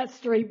heard of that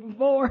street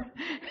before.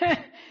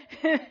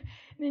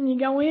 Then you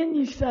go in,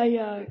 you say,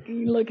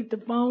 you look at the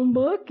phone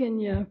book,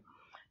 and you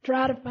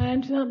try to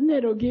find something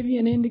that'll give you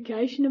an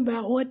indication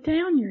about what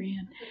town you're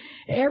in.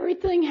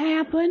 Everything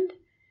happened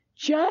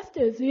just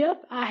as if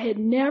I had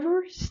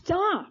never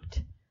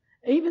stopped,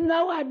 even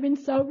though I'd been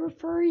sober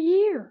for a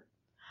year.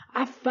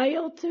 I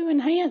failed to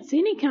enhance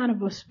any kind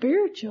of a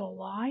spiritual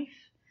life.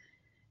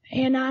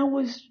 And I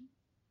was,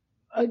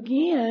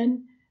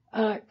 again,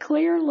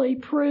 clearly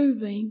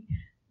proving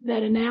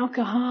that an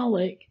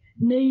alcoholic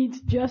needs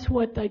just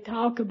what they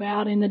talk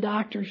about in the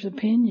doctor's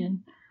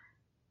opinion,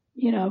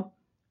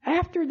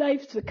 after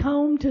they've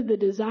succumbed to the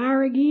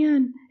desire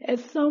again,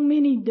 as so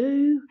many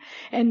do,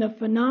 and the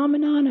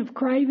phenomenon of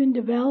craving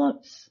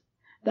develops,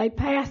 they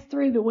pass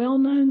through the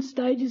well-known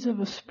stages of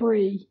a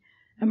spree,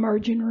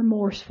 emerging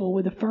remorseful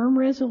with a firm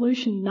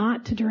resolution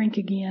not to drink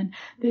again.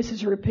 This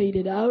is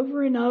repeated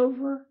over and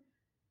over,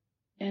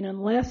 and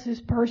unless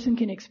this person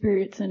can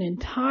experience an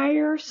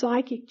entire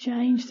psychic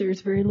change,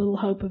 there's very little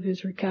hope of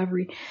his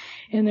recovery.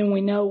 And then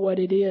we know what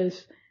it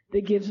is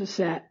that gives us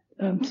that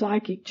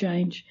psychic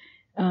change.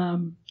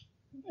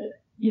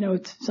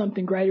 It's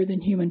something greater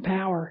than human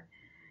power.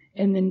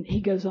 And then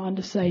he goes on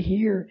to say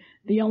here,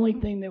 the only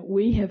thing that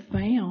we have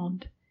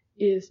found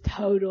is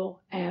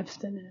total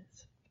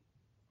abstinence.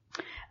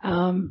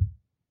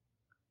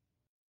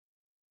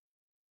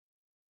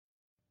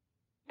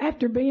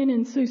 After being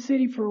in Sioux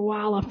City for a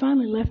while, I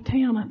finally left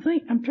town.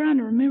 I'm trying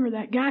to remember,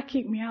 that guy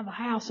kicked me out of the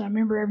house. I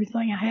remember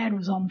everything I had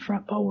was on the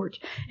front porch,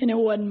 and it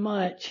wasn't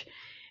much.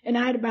 And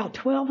I had about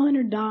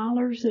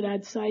 $1,200 that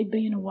I'd saved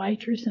being a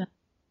waitress. And,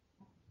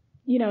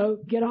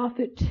 get off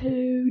at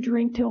 2,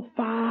 drink till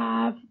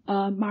 5.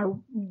 My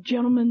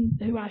gentleman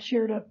who I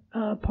shared an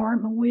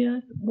apartment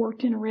with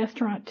worked in a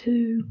restaurant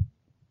too.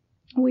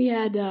 We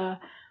had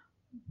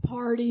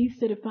parties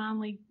that have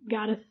finally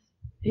got us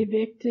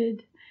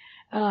evicted.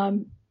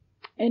 And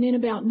in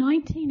about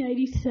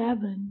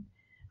 1987,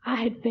 I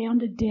had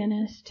found a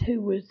dentist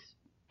who was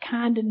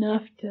kind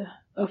enough to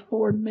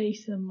afford me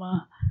some,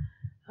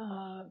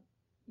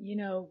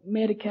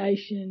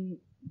 medication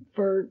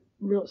for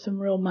some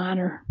real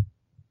minor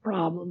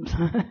problems.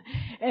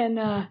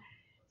 And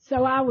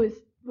so I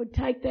would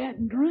take that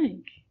and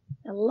drink.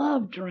 I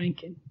loved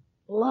drinking.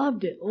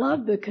 Loved it.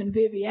 Loved the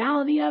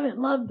conviviality of it.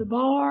 Loved the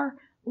bar.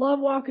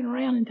 Loved walking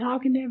around and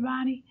talking to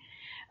everybody.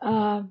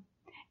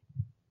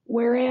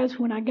 Whereas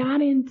when I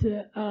got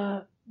into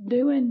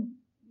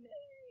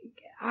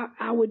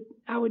I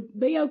would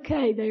be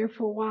okay there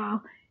for a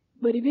while,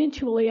 but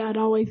eventually I'd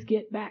always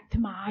get back to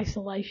my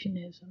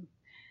isolationism.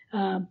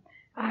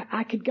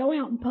 I could go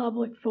out in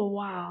public for a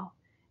while,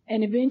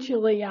 and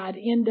eventually I'd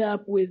end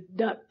up with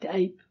duct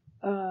tape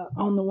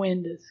on the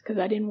windows because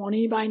I didn't want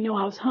anybody to know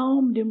I was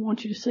home, didn't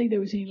want you to see there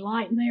was any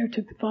light in there,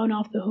 took the phone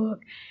off the hook.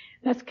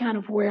 That's kind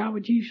of where I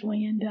would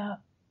usually end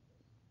up.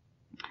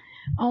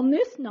 On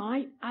this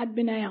night, I'd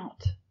been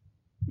out,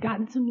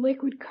 gotten some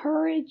liquid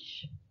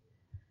courage,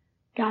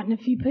 gotten a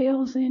few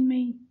pills in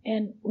me,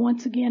 and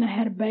once again I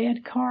had a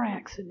bad car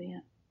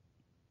accident.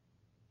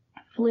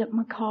 I flipped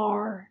my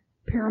car,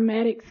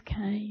 paramedics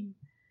came,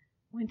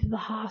 went to the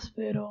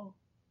hospital,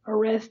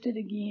 arrested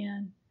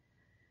again.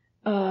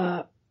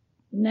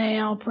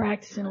 Now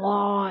practicing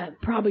law, I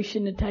probably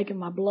shouldn't have taken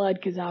my blood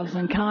because I was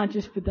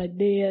unconscious, but they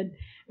did.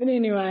 But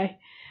anyway,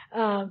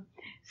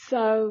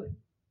 so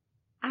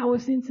I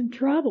was in some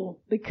trouble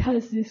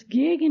because this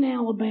gig in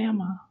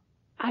Alabama,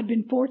 I'd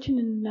been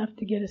fortunate enough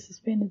to get a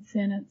suspended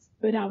sentence,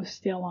 but I was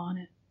still on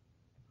it.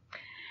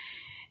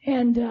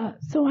 And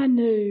so I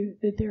knew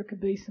that there could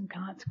be some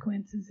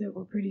consequences that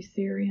were pretty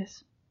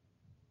serious.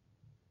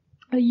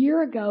 A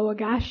year ago, a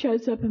guy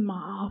shows up in my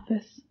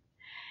office,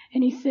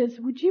 and he says,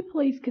 "Would you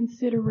please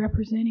consider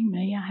representing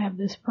me? I have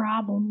this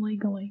problem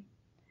legally."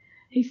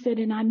 He said,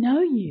 "And I know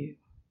you."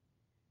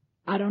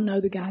 I don't know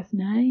the guy's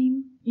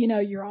name.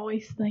 You're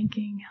always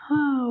thinking,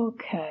 oh,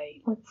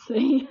 okay, let's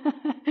see.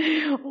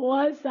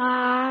 Was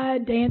I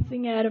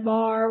dancing at a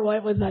bar?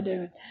 What was I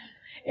doing?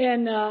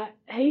 And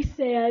he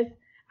says,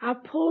 "I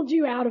pulled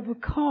you out of a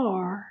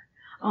car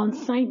on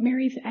St.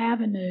 Mary's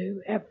Avenue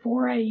at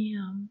 4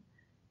 a.m.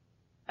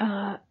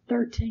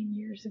 13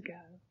 years ago.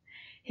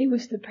 He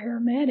was the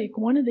paramedic,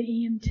 one of the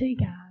EMT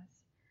guys.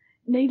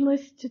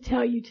 Needless to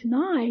tell you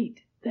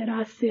tonight that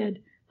I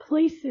said,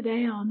 please sit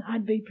down.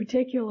 I'd be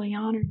particularly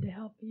honored to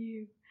help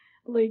you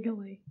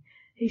legally."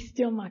 He's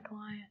still my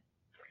client.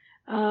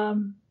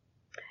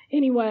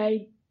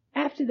 Anyway,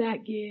 after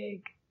that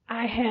gig,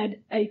 I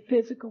had a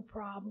physical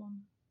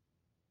problem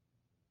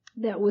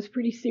that was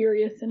pretty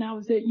serious, and I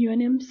was at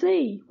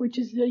UNMC, which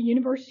is the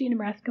University of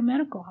Nebraska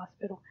Medical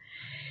Hospital.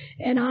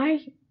 And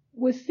I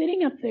was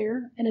sitting up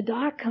there, and a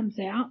doc comes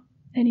out,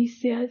 and he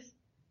says,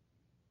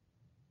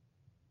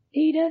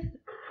 "Edith,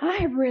 I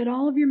have read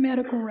all of your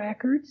medical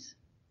records.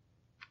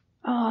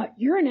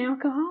 You're an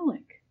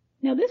alcoholic."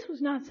 Now, this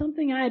was not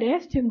something I had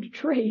asked him to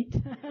treat.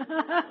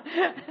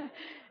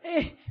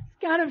 It's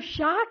kind of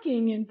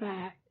shocking, in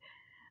fact.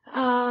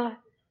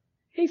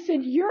 He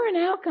said, "You're an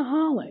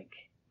alcoholic,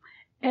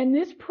 and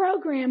this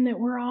program that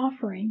we're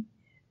offering,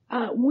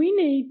 we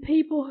need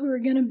people who are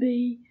going to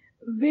be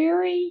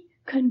very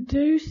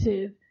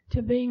conducive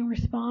to being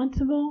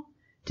responsible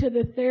to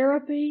the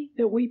therapy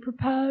that we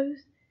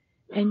propose,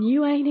 and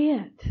you ain't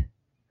it.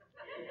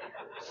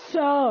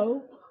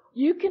 So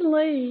you can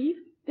leave."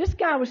 This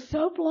guy was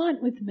so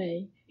blunt with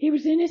me. He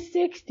was in his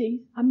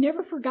 60s. I've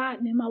never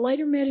forgotten him. I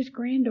later met his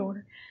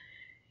granddaughter.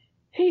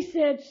 He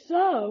said,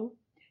 "So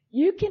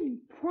you can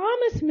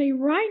promise me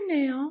right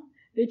now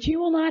that you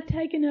will not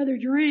take another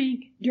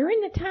drink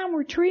during the time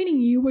we're treating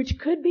you, which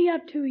could be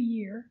up to a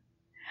year,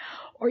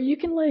 or you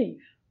can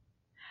leave.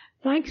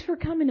 Thanks for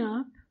coming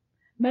up.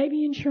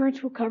 Maybe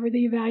insurance will cover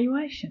the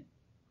evaluation.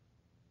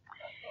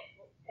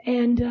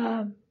 And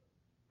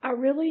I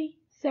really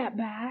sat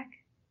back.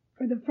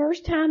 For the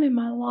first time in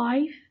my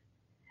life,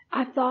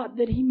 I thought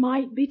that he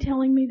might be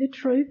telling me the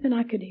truth and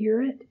I could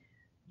hear it.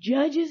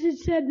 Judges had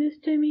said this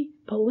to me,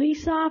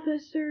 police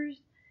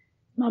officers.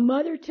 My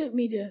mother took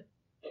me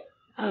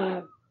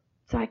to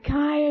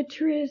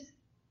psychiatrists,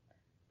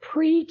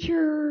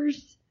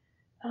 preachers,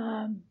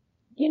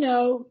 you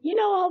know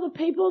all the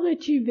people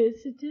that you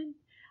visited.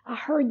 I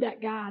heard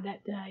that guy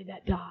that day,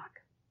 that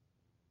doc.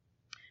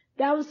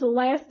 That was the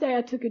last day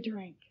I took a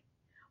drink.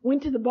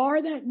 Went to the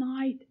bar that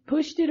night,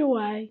 pushed it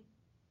away.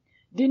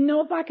 Didn't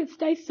know if I could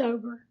stay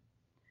sober.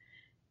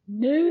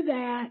 Knew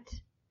that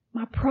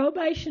my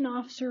probation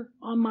officer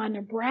on my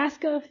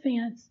Nebraska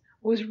offense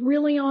was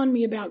really on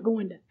me about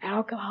going to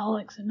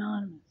Alcoholics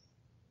Anonymous.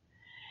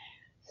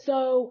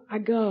 So I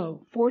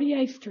go,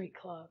 48th Street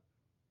Club,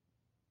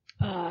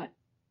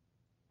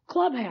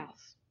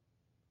 clubhouse,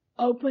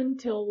 open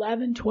till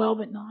 11,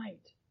 12 at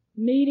night.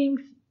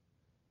 Meetings,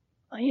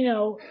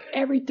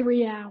 every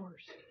 3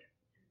 hours.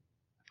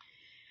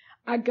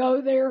 I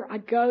go there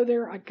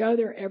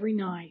every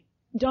night.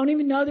 Don't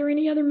even know there are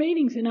any other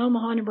meetings in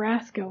Omaha,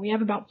 Nebraska. We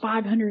have about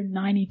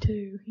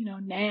 592,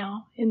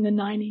 now in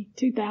the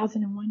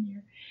 2001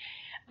 year.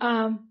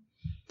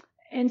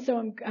 And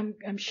so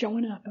I'm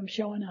showing up.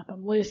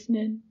 I'm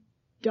listening.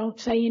 Don't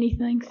say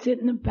anything. Sit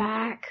in the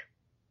back.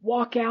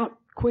 Walk out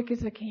quick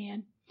as I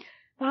can.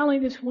 Finally,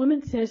 this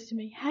woman says to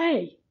me,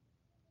 "Hey,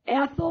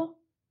 Ethel,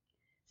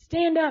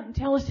 stand up and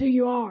tell us who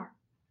you are."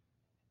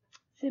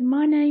 I said,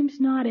 "My name's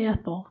not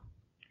Ethel,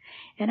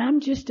 and I'm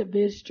just a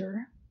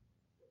visitor."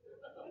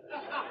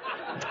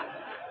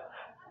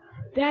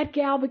 That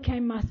gal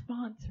became my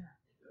sponsor.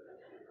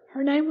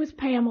 Her name was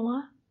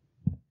Pamela.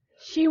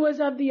 She was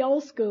of the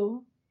old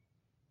school,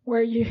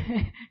 where you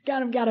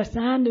got a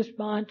sign to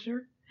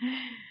sponsor.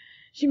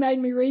 She made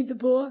me read the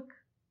book.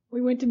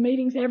 We went to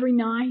meetings every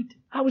night.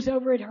 I was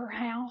over at her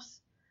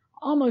house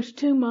almost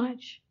too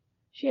much.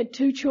 She had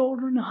 2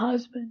 children, a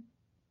husband.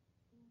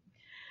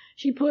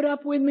 She put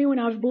up with me when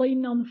I was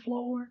bleeding on the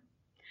floor.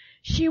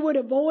 She would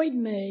avoid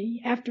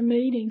me after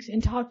meetings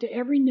and talk to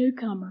every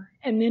newcomer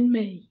and then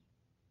me.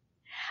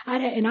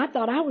 And I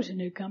thought I was a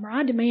newcomer.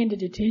 I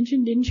demanded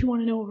attention. Didn't she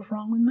want to know what was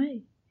wrong with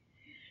me?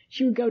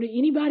 She would go to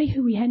anybody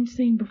who we hadn't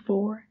seen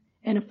before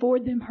and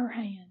afford them her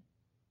hand.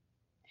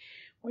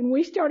 When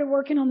we started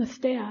working on the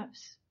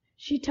steps,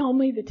 she told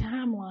me the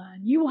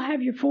timeline. You will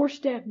have your 4th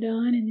step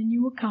done, and then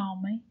you will call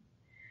me,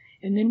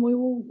 and then we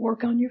will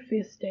work on your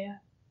 5th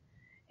step.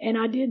 And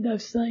I did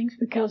those things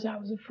because I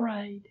was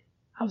afraid.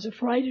 I was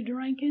afraid of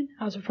drinking.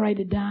 I was afraid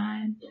of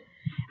dying.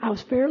 I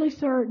was fairly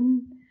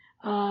certain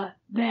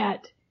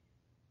that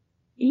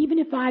even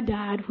if I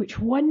died, which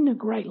wasn't a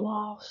great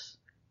loss,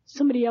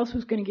 somebody else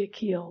was going to get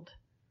killed.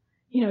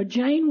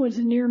 Jane was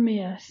a near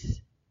miss.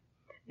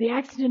 The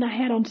accident I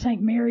had on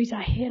St. Mary's,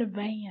 I hit a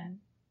van.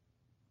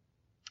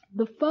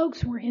 The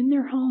folks were in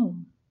their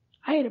home.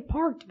 I had a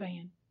parked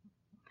van.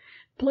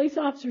 Police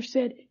officer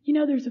said,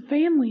 there's a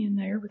family in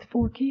there with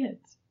 4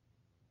 kids.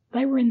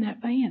 They were in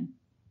that van.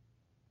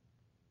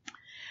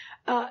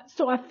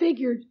 So I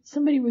figured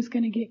somebody was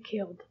going to get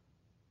killed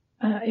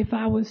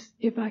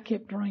if I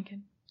kept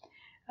drinking.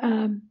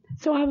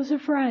 So I was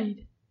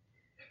afraid.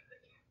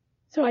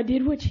 So I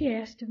did what she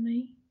asked of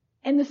me,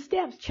 and the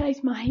steps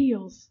chased my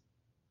heels.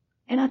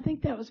 And I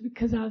think that was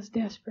because I was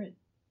desperate.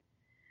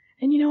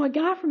 And a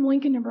guy from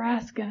Lincoln,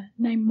 Nebraska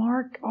named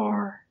Mark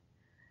R.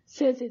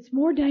 says it's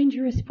more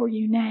dangerous for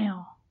you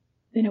now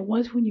than it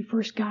was when you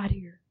first got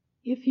here,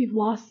 if you've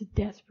lost the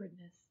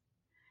desperateness.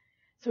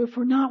 So if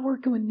we're not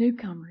working with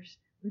newcomers,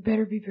 we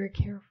better be very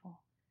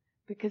careful,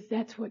 because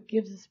that's what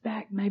gives us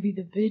back maybe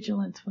the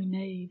vigilance we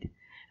need,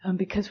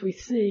 because we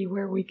see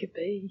where we could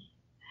be.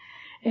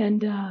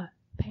 And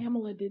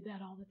Pamela did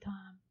that all the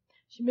time.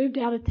 She moved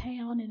out of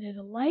town, and at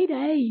a late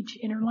age,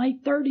 in her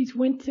late 30s,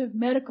 went to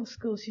medical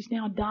school. She's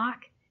now a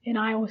doc in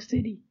Iowa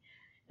City.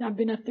 And I've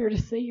been up there to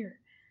see her.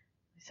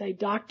 They say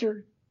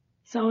Dr.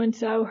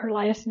 So-and-so, her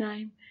last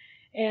name.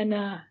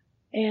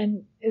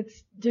 And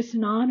it's just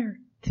an honor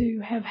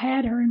to have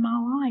had her in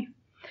my life.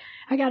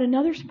 I got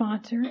another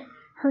sponsor.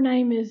 Her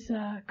name is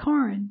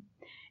Karen.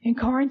 And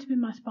Karen's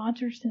been my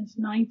sponsor since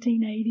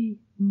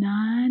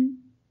 1989.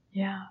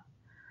 Yeah.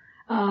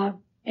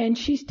 And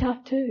she's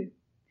tough too.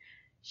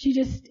 She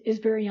just is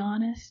very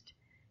honest.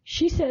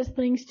 She says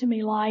things to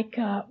me like,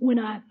 when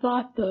I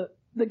thought the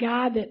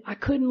guy that I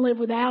couldn't live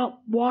without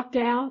walked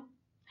out,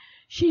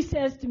 she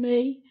says to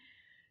me,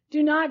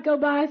 "Do not go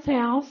by his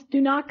house.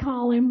 Do not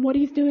call him. What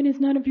he's doing is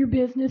none of your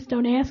business.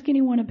 Don't ask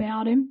anyone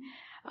about him,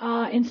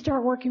 and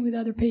start working with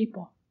other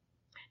people."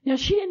 Now,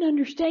 she didn't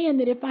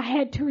understand that if I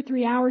had 2 or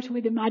 3 hours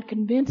with him, I'd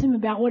convince him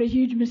about what a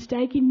huge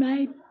mistake he'd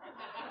made.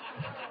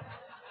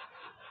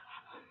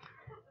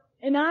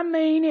 And I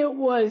mean, it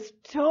was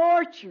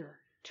torture.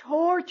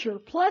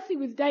 Plus, he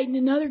was dating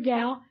another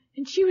gal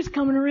And she was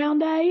coming around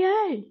to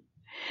AA.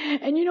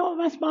 And you know what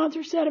my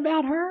sponsor said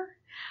about her?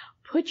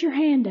 Put your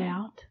hand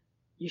out.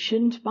 You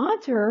shouldn't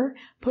sponsor her.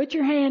 Put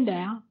your hand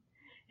out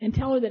and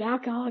tell her that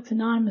Alcoholics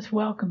Anonymous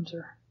welcomes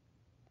her.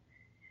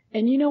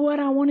 And you know what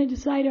I wanted to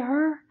say to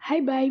her? Hey,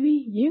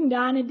 baby, you can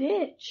die in a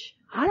ditch.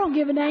 I don't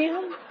give a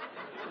damn.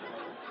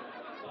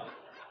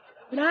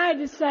 But I had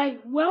to say,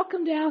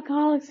 welcome to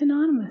Alcoholics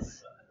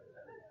Anonymous.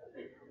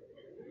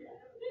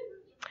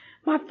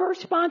 My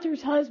first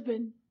sponsor's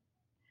husband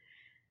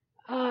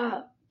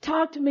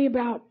talked to me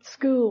about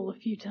school a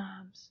few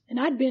times. And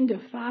I'd been to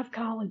 5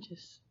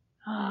 colleges.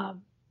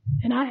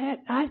 And I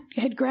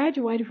had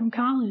graduated from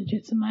college.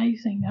 It's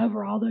amazing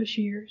over all those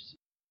years.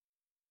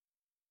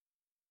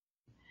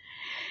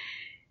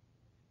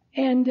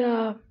 And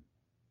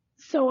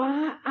so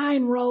I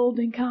enrolled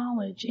in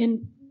college,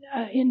 in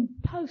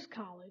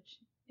post-college,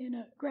 in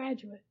a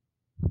graduate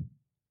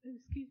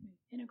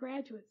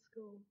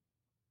school.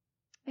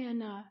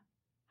 And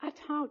I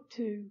talked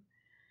to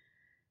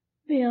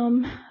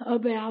them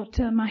about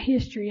my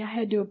history. I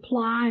had to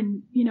apply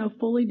and,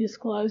 fully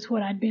disclose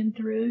what I'd been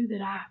through,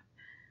 that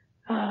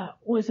I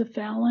was a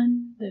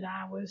felon, that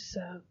I was,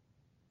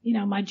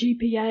 my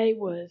GPA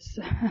was,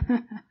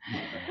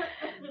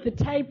 the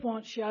tape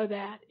won't show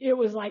that. It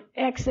was like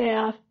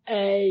XF,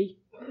 A,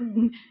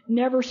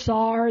 never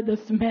saw her the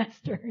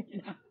semester,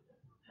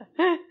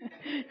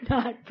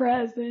 not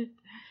present.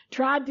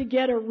 Tried to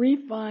get a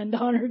refund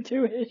on her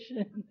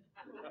tuition.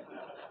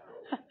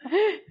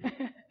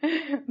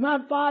 My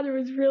father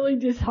was really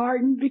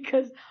disheartened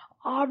because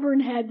Auburn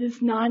had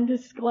this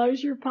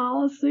non-disclosure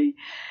policy,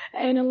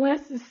 and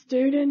unless the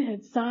student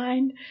had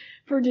signed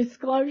for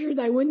disclosure,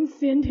 they wouldn't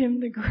send him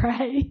the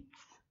grades.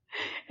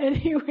 And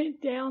he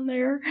went down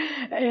there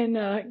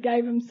and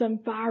gave him some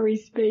fiery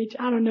speech.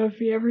 I don't know if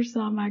he ever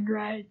saw my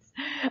grades.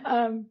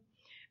 But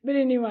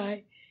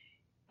anyway,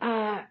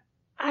 I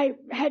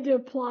had to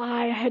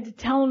apply. I had to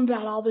tell them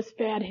about all this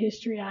bad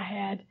history I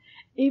had.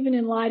 Even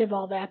in light of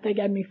all that, they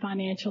gave me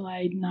financial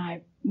aid, and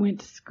I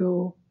went to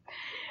school.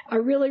 I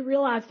really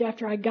realized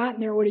after I got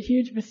in there what a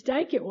huge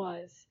mistake it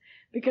was,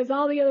 because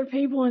all the other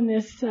people in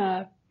this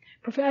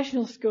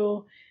professional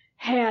school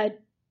had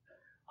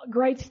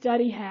great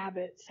study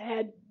habits,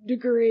 had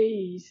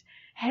degrees,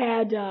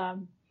 had a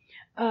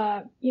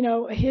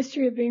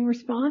history of being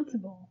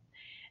responsible.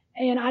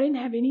 And I didn't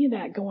have any of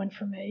that going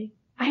for me.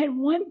 I had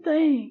one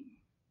thing.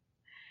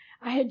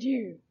 I had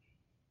you.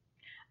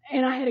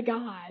 And I had a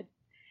God.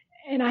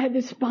 And I had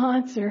this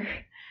sponsor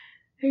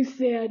who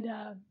said,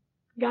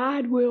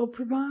 God will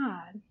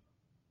provide.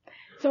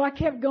 So I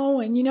kept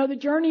going. The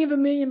journey of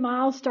 1,000,000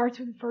 miles starts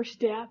with the first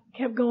step.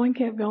 Kept going.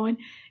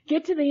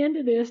 Get to the end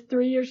of this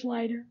 3 years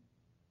later.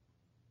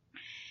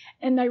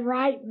 And they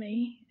write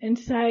me and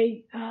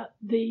say,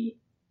 the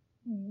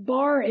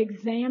Bar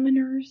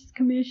Examiners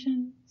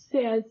Commission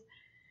says,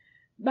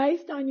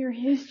 based on your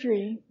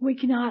history, we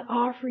cannot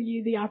offer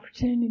you the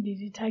opportunity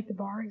to take the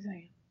bar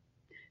exam.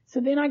 So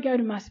then I go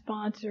to my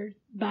sponsor,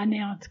 by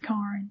now it's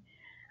Karen.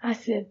 I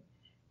said,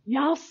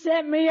 y'all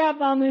set me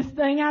up on this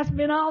thing. I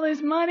spent all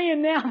this money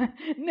and now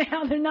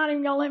they're not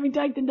even going to let me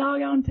take the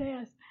doggone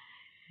test.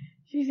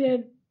 She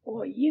said,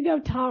 well, you go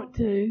talk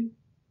to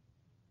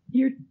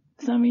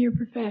some of your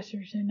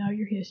professors who know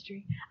your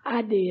history.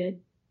 I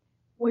did.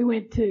 We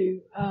went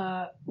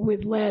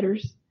with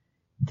letters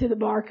to the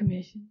Bar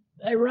Commission.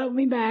 They wrote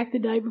me back the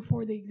day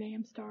before the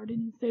exam started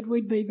and said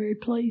we'd be very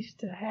pleased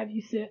to have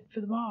you sit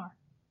for the bar.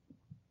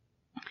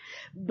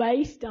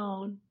 Based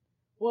on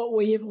what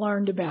we have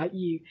learned about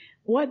you.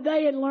 What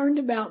they had learned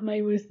about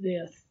me was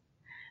this,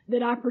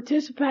 that I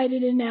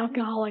participated in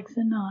Alcoholics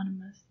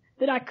Anonymous,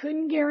 that I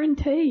couldn't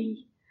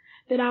guarantee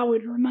that I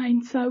would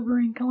remain sober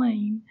and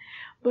clean,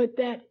 but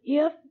that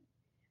if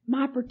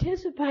my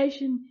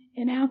participation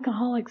in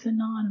Alcoholics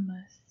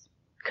Anonymous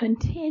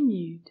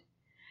continued,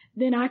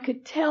 then I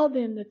could tell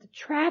them that the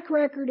track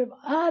record of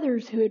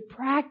others who had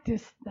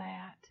practiced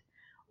that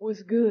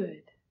was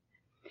good.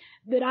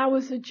 That I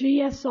was a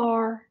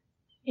GSR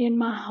in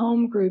my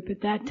home group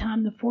at that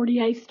time, the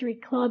 48th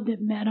Street Club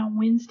that met on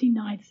Wednesday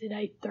nights at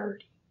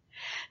 8:30.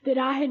 That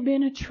I had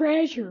been a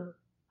treasurer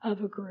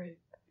of a group.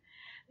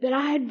 That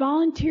I had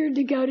volunteered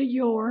to go to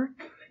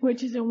York,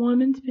 which is a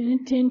women's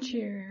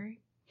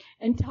penitentiary,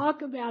 and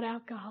talk about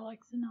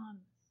Alcoholics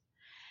Anonymous.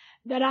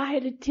 That I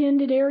had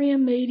attended area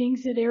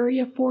meetings at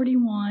Area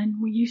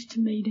 41. We used to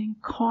meet in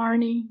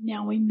Kearney.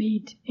 Now we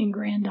meet in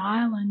Grand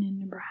Island in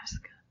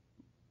Nebraska.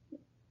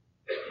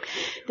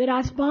 That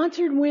I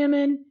sponsored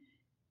women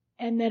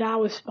and that I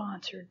was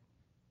sponsored.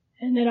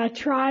 And that I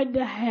tried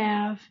to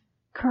have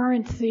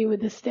currency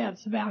with the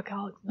steps of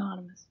Alcoholics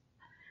Anonymous.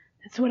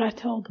 That's what I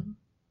told them.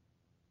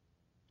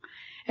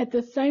 At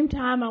the same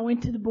time, I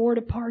went to the Board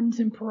of Pardons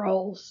and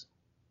Paroles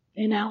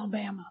in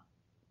Alabama.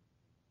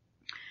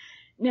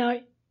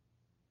 Now,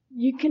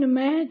 you can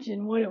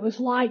imagine what it was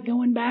like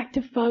going back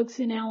to folks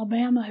in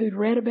Alabama who'd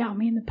read about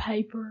me in the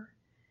paper,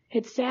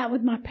 had sat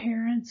with my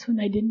parents when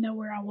they didn't know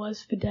where I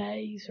was for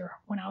days or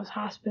when I was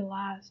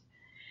hospitalized.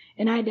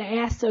 And I had to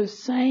ask those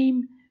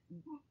same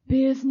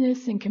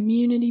business and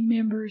community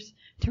members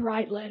to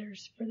write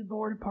letters for the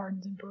Board of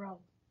Pardons and Parole.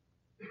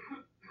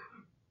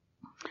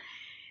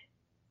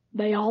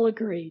 They all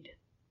agreed.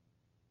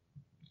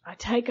 I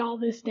take all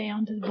this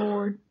down to the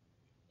board,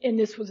 and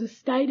this was a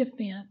state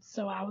offense,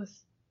 so I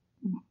was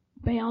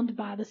bound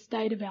by the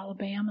state of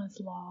Alabama's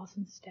laws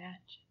and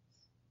statutes.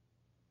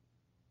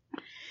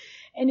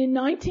 And in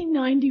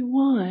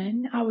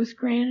 1991, I was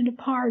granted a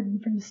pardon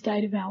from the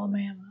state of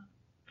Alabama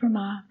for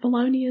my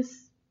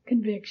felonious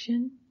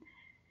conviction.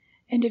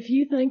 And if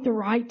you think the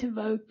right to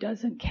vote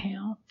doesn't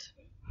count,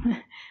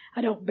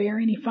 I don't bear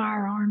any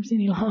firearms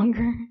any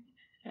longer.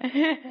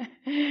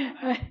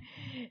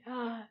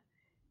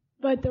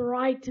 But the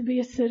right to be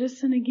a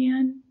citizen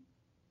again,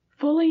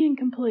 fully and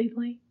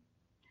completely,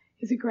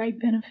 is a great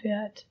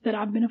benefit that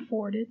I've been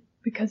afforded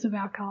because of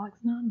Alcoholics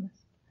Anonymous.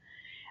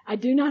 I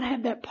do not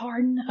have that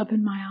pardon up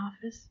in my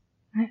office,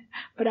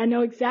 but I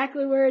know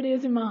exactly where it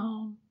is in my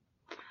home,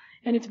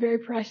 and it's very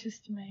precious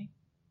to me.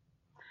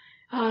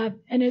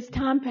 And as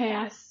time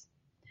passed,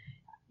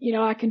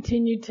 I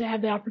continued to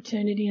have the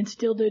opportunity, and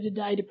still do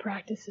today, to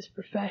practice this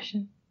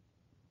profession.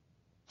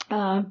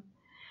 I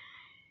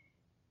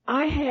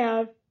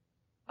have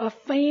a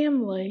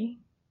family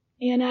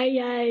in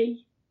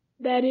AA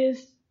that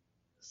is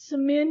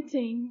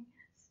cementing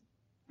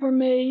for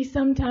me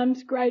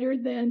sometimes greater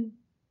than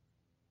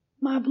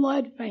my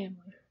blood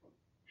family.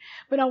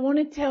 But I want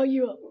to tell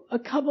you a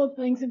couple of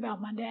things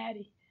about my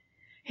daddy.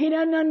 He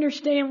doesn't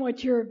understand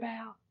what you're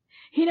about.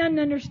 He doesn't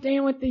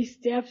understand what these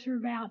steps are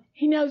about.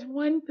 He knows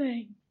one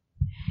thing.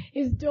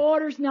 His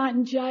daughter's not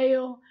in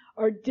jail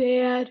or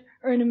dead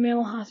or in a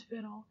mental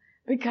hospital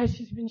because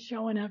she's been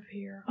showing up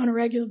here on a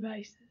regular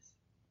basis.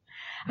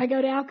 I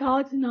go to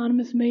Alcoholics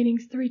Anonymous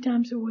meetings 3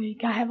 times a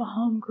week. I have a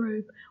home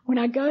group. When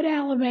I go to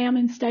Alabama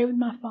and stay with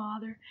my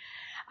father,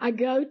 I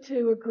go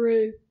to a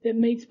group that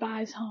meets by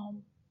his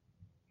home.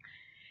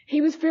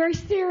 He was very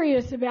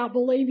serious about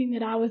believing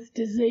that I was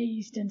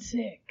diseased and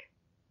sick.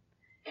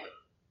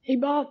 He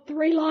bought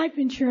 3 life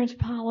insurance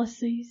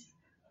policies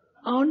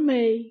on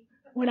me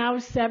when I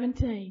was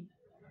 17.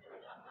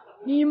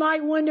 You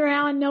might wonder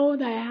how I know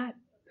that.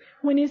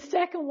 When his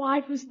second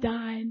wife was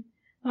dying,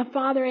 my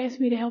father asked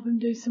me to help him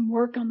do some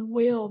work on the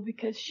will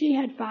because she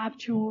had 5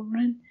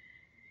 children.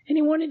 And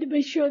he wanted to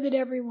be sure that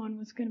everyone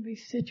was going to be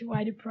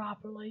situated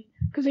properly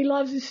because he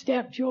loves his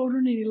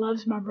stepchildren and he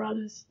loves my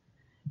brothers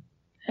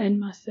and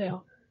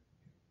myself.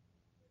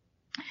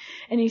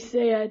 And he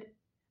said,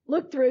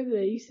 look through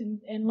these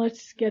and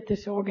let's get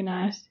this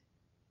organized.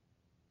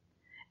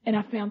 And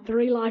I found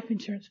 3 life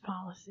insurance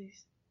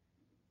policies.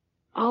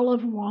 All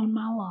of them were on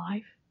my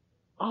life,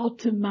 all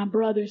to my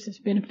brothers as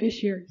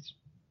beneficiaries.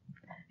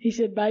 He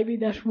said, baby,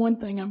 that's one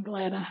thing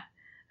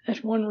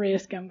that's one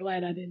risk I'm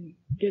glad I didn't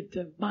get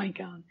to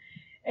bank on.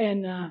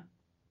 And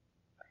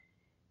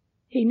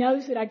he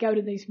knows that I go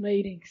to these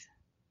meetings.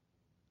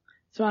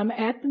 So I'm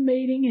at the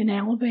meeting in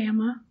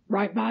Alabama,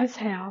 right by his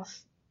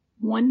house,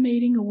 1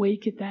 meeting a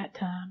week at that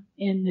time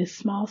in this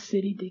small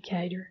city,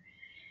 Decatur.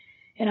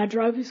 And I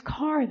drove his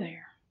car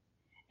there.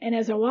 And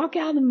as I walk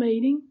out of the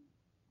meeting,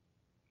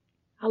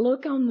 I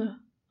look on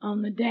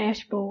the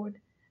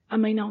dashboard,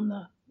 on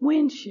the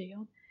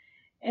windshield,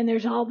 and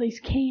there's all these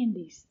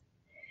candies.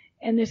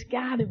 And this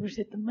guy that was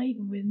at the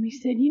meeting with me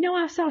said,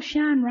 I saw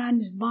Shine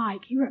riding his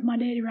bike. My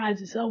daddy rides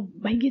he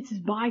gets his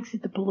bikes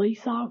at the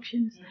police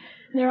auctions.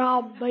 They're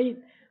all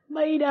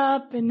beat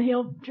up, and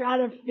he'll try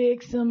to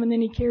fix them, and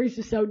then he carries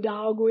this old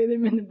dog with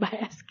him in the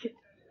basket.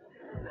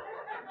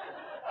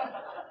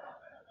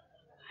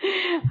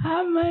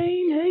 I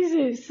mean,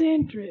 he's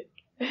eccentric.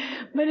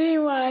 But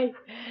anyway,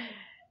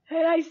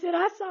 they said,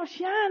 I saw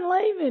Shine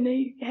leaving.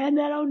 He had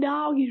that old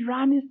dog. He's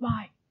riding his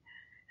bike.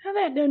 Now,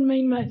 that doesn't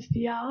mean much to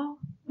y'all.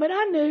 But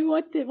I knew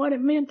what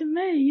it meant to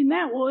me, and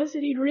that was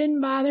that he'd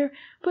ridden by there,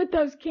 put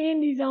those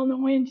candies on the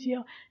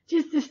windshield,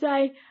 just to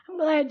say, I'm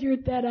glad you're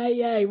at that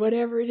AA,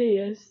 whatever it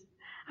is.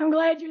 I'm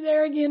glad you're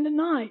there again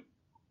tonight.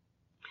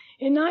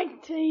 In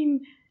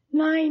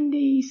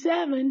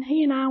 1997,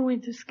 he and I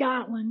went to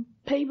Scotland.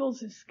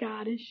 Peebles is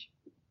Scottish.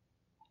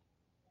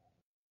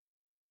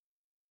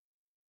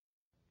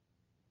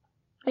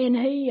 And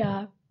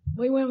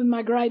we went with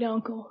my great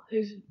uncle,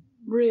 who's a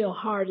real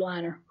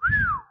hardliner.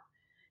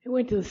 He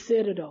went to the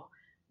Citadel.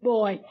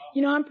 Boy,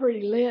 I'm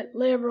pretty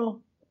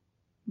liberal.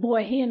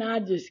 Boy, he and I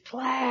just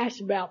clash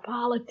about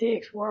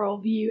politics,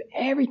 worldview,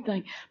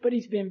 everything. But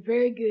he's been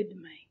very good to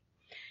me.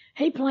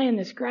 He planned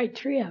this great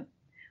trip.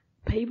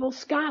 Peebles,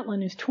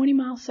 Scotland is 20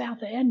 miles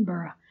south of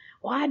Edinburgh.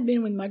 Well, I'd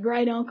been with my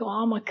great uncle,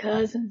 all my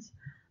cousins,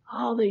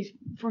 all these,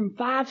 from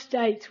 5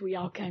 states we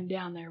all came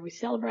down there. We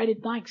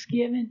celebrated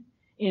Thanksgiving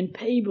in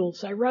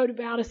Peebles. They wrote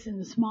about us in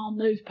the small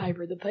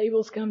newspaper, the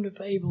Peebles come to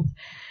Peebles.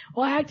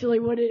 Well, actually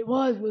what it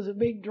was a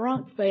big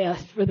drunk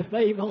fest for the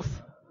Peebles.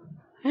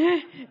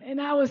 And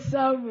I was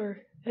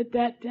sober at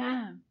that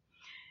time.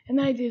 And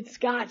they did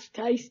scotch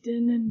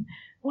tasting, and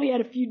we had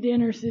a few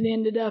dinners that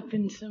ended up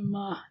in some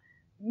of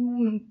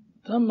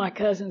my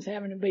cousins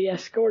having to be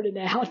escorted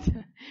out.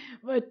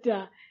 But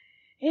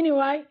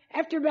anyway,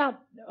 after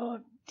about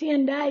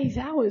 10 days,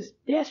 I was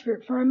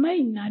desperate for a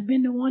meeting. I'd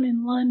been to one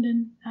in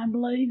London, I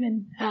believe,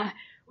 and I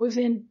was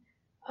in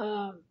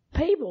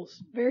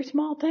Peebles, very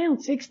small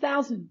town,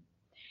 6,000.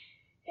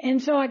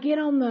 And so I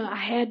I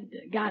had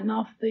gotten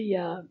off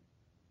the,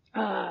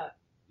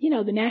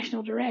 the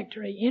national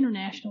directory,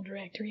 international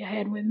directory I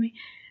had with me.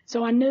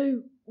 So I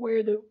knew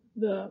where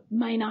the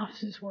main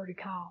offices were to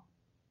call.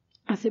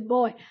 I said,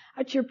 boy,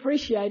 I'd sure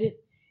appreciate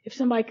it if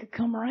somebody could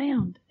come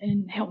around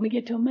and help me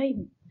get to a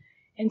meeting.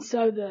 And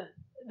so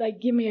they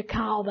give me a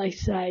call. They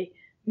say,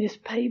 Miss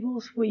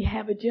Peebles, we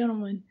have a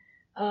gentleman,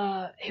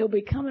 he'll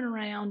be coming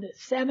around at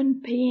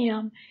 7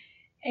 p.m.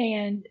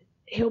 and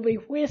he'll be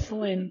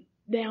whistling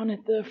down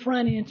at the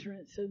front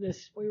entrance of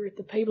this. We were at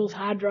the Peebles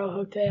Hydro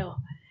Hotel.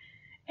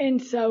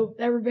 And so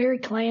they were very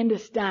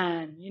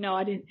clandestine.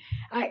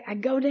 I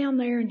go down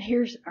there and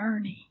here's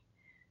Ernie,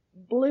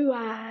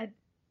 blue-eyed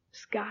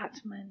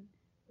Scotsman,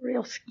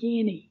 real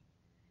skinny,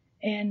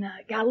 and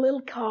got a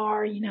little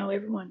car,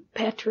 everyone,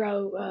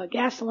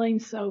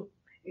 gasoline's so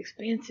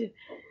expensive.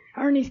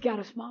 Ernie's got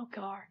a small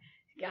car.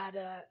 He's got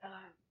a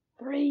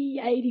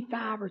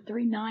 $3.85 or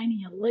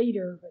 $3.90 a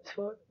liter. That's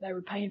what they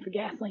were paying for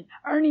gasoline.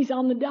 Ernie's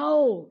on the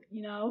dole,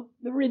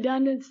 the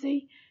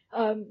redundancy,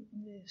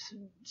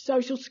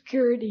 Social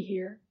Security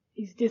here.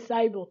 He's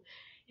disabled.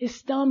 His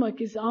stomach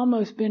has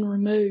almost been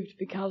removed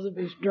because of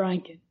his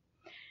drinking.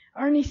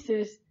 Ernie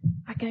says,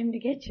 I came to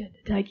get you,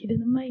 to take you to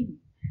the meeting.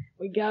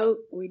 We drive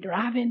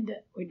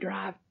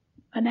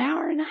an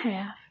hour and a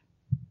half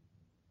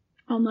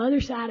on the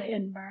other side of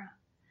Edinburgh.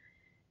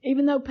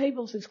 Even though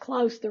Peebles is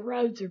close, the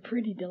roads are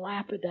pretty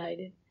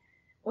dilapidated.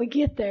 We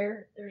get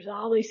there, there's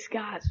all these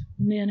Scots,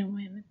 men and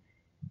women,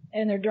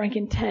 and they're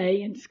drinking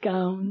tea and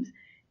scones,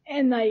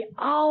 and they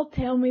all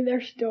tell me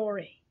their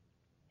story.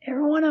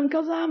 Every one of them,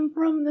 because I'm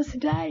from the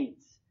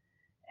States,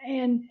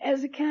 and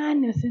as a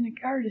kindness and a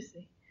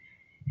courtesy.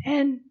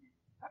 And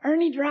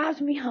Ernie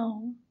drives me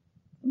home.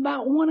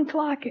 About 1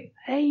 o'clock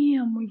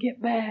a.m. we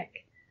get back.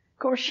 Of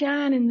course,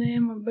 Shine and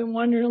them have been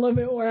wondering a little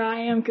bit where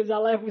I am because I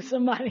left with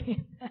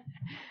somebody.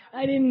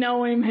 I didn't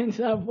know him, and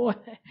so boy,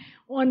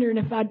 wondering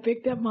if I'd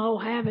picked up my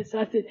old habits.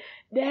 I said,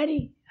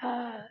 Daddy,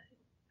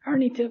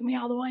 Ernie took me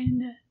all the way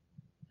into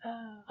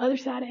other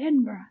side of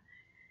Edinburgh.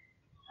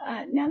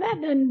 Now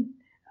that doesn't,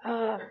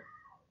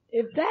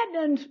 if that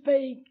doesn't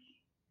speak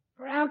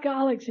for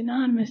Alcoholics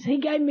Anonymous, he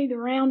gave me the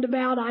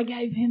roundabout, I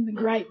gave him the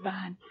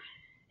grapevine.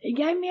 He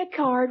gave me a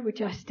card,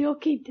 which I still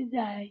keep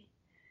today,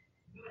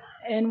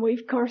 and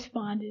we've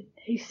corresponded.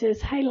 He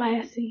says, hey,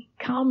 Lassie,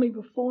 call me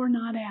before,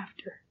 not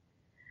after.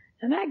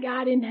 And that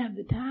guy didn't have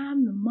the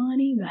time, the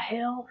money, the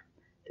health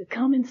to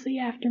come and see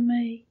after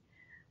me.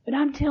 But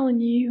I'm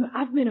telling you,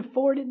 I've been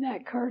afforded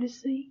that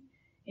courtesy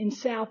in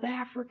South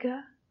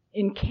Africa,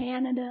 in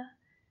Canada,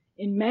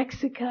 in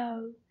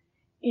Mexico,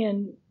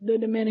 in the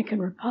Dominican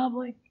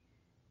Republic,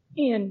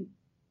 in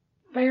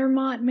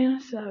Fairmont,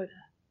 Minnesota,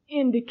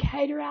 in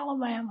Decatur,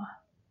 Alabama.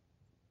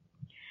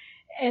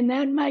 And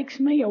that makes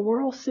me a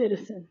world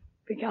citizen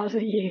because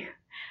of you,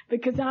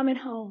 because I'm at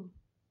home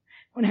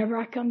whenever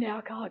I come to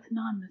Alcoholics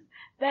Anonymous.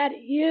 That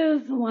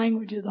is the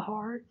language of the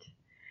heart,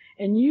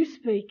 and you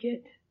speak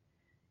it,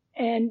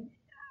 and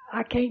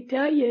I can't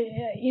tell you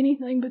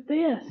anything but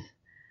this.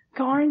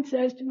 Karen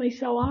says to me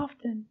so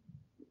often,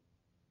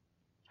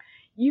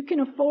 you can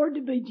afford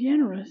to be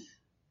generous,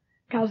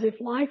 because if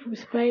life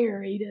was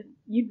fair, Edith,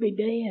 you'd be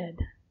dead.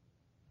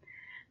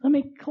 Let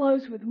me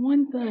close with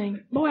one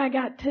thing. Boy, I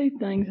got two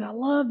things. I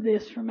love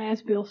this from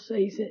As Bill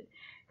Sees It,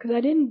 because I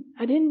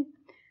didn't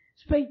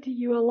speak to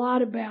you a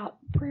lot about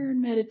prayer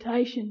and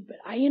meditation, but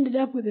I ended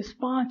up with a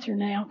sponsor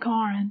now,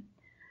 Karen,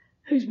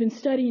 who's been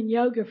studying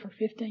yoga for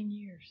 15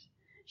 years.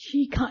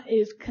 She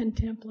is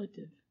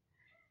contemplative,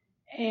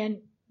 and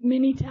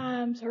many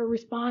times her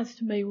response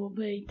to me will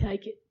be,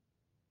 take it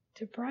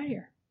to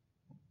prayer.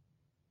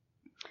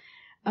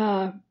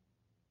 When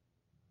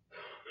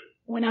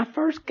I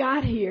first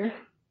got here,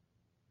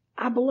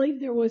 I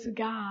believed there was a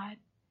God,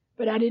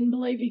 but I didn't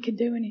believe He could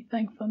do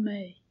anything for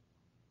me.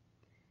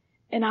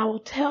 And I will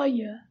tell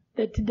you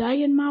that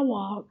today in my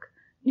walk,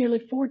 nearly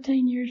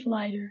 14 years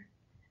later,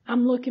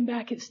 I'm looking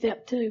back at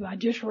step 2. I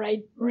just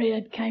read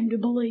Came to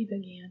Believe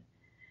again,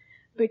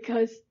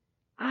 because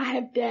I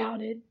have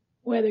doubted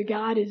whether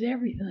God is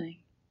everything.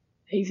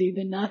 He's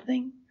either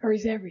nothing or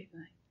He's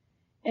everything.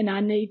 And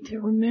I need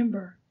to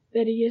remember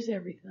that He is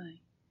everything.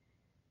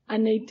 I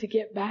need to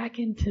get back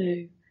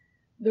into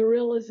the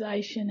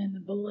realization and the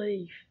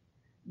belief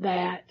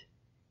that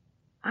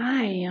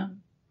I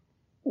am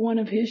one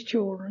of His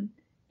children,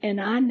 and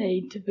I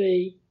need to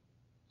be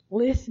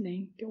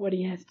listening to what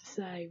He has to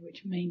say,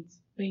 which means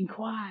being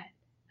quiet.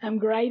 I'm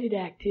great at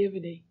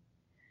activity.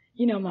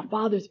 My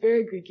father's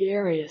very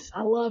gregarious.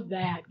 I love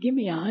that. Give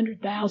me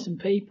 100,000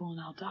 people and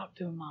I'll talk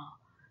to them all.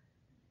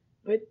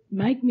 But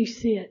make me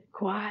sit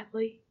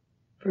quietly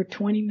for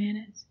 20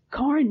 minutes.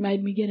 Karen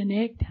made me get an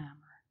egg timer.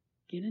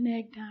 Get an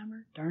egg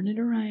timer, turn it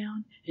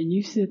around, and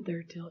you sit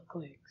there till it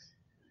clicks.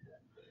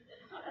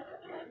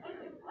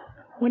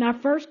 When I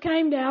first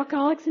came to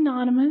Alcoholics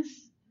Anonymous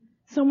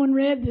Someone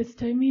read this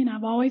to me, and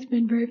I've always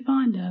been very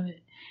fond of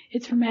it.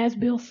 It's from As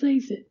Bill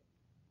Sees It.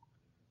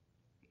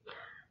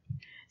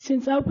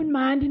 Since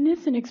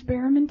open-mindedness and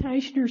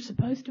experimentation are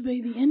supposed to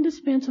be the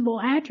indispensable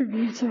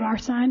attributes of our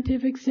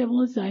scientific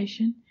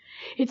civilization,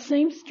 it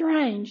seems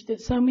strange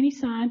that so many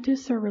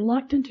scientists are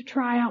reluctant to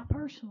try out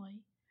personally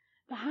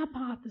the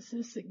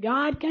hypothesis that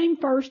God came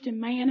first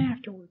and man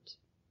afterwards.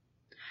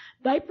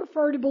 They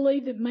prefer to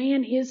believe that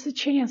man is the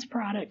chance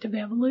product of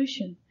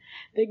evolution,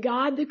 that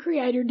God the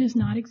Creator does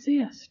not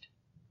exist.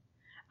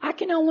 I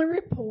can only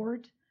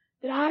report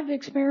that I've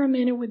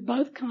experimented with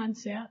both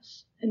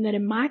concepts, and that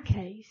in my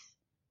case,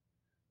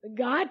 the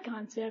God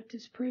concept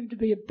has proved to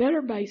be a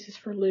better basis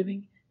for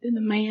living than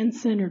the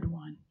man-centered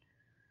one.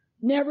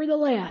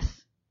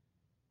 Nevertheless,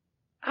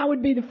 I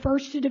would be the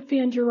first to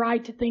defend your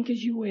right to think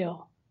as you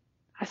will.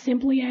 I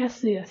simply ask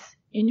this: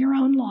 in your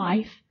own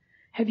life,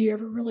 have you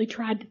ever really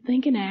tried to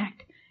think and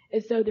act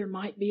as though there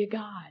might be a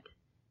God?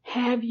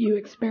 Have you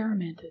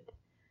experimented?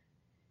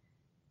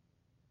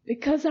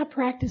 Because I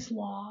practice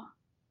law,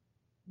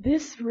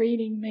 this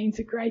reading means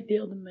a great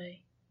deal to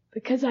me,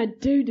 because I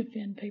do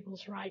defend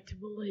people's right to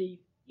believe,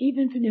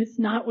 even if it's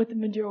not what the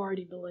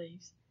majority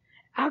believes.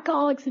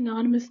 Alcoholics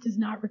Anonymous does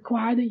not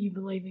require that you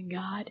believe in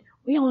God.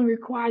 We only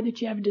require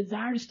that you have a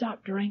desire to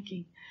stop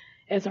drinking,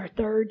 as our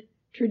third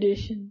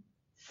tradition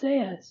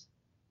says.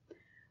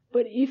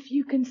 But if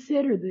you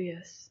consider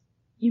this,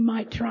 you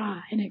might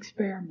try an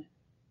experiment.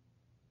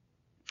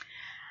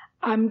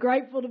 I'm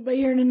grateful to be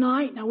here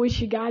tonight, and I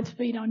wish you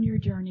Godspeed on your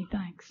journey.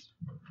 Thanks.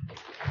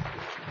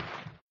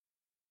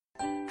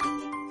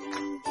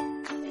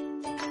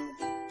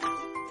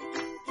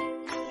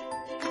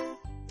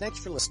 Thanks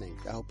for listening.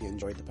 I hope you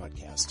enjoyed the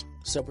podcast.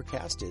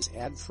 Sobercast is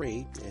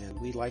ad-free, and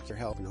we'd like your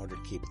help in order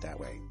to keep it that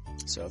way.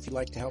 So if you'd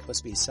like to help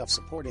us be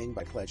self-supporting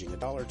by pledging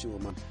 $1 or $2 a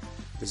month,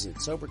 visit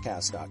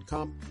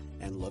Sobercast.com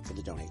and look for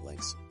the donate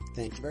links.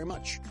 Thank you very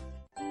much.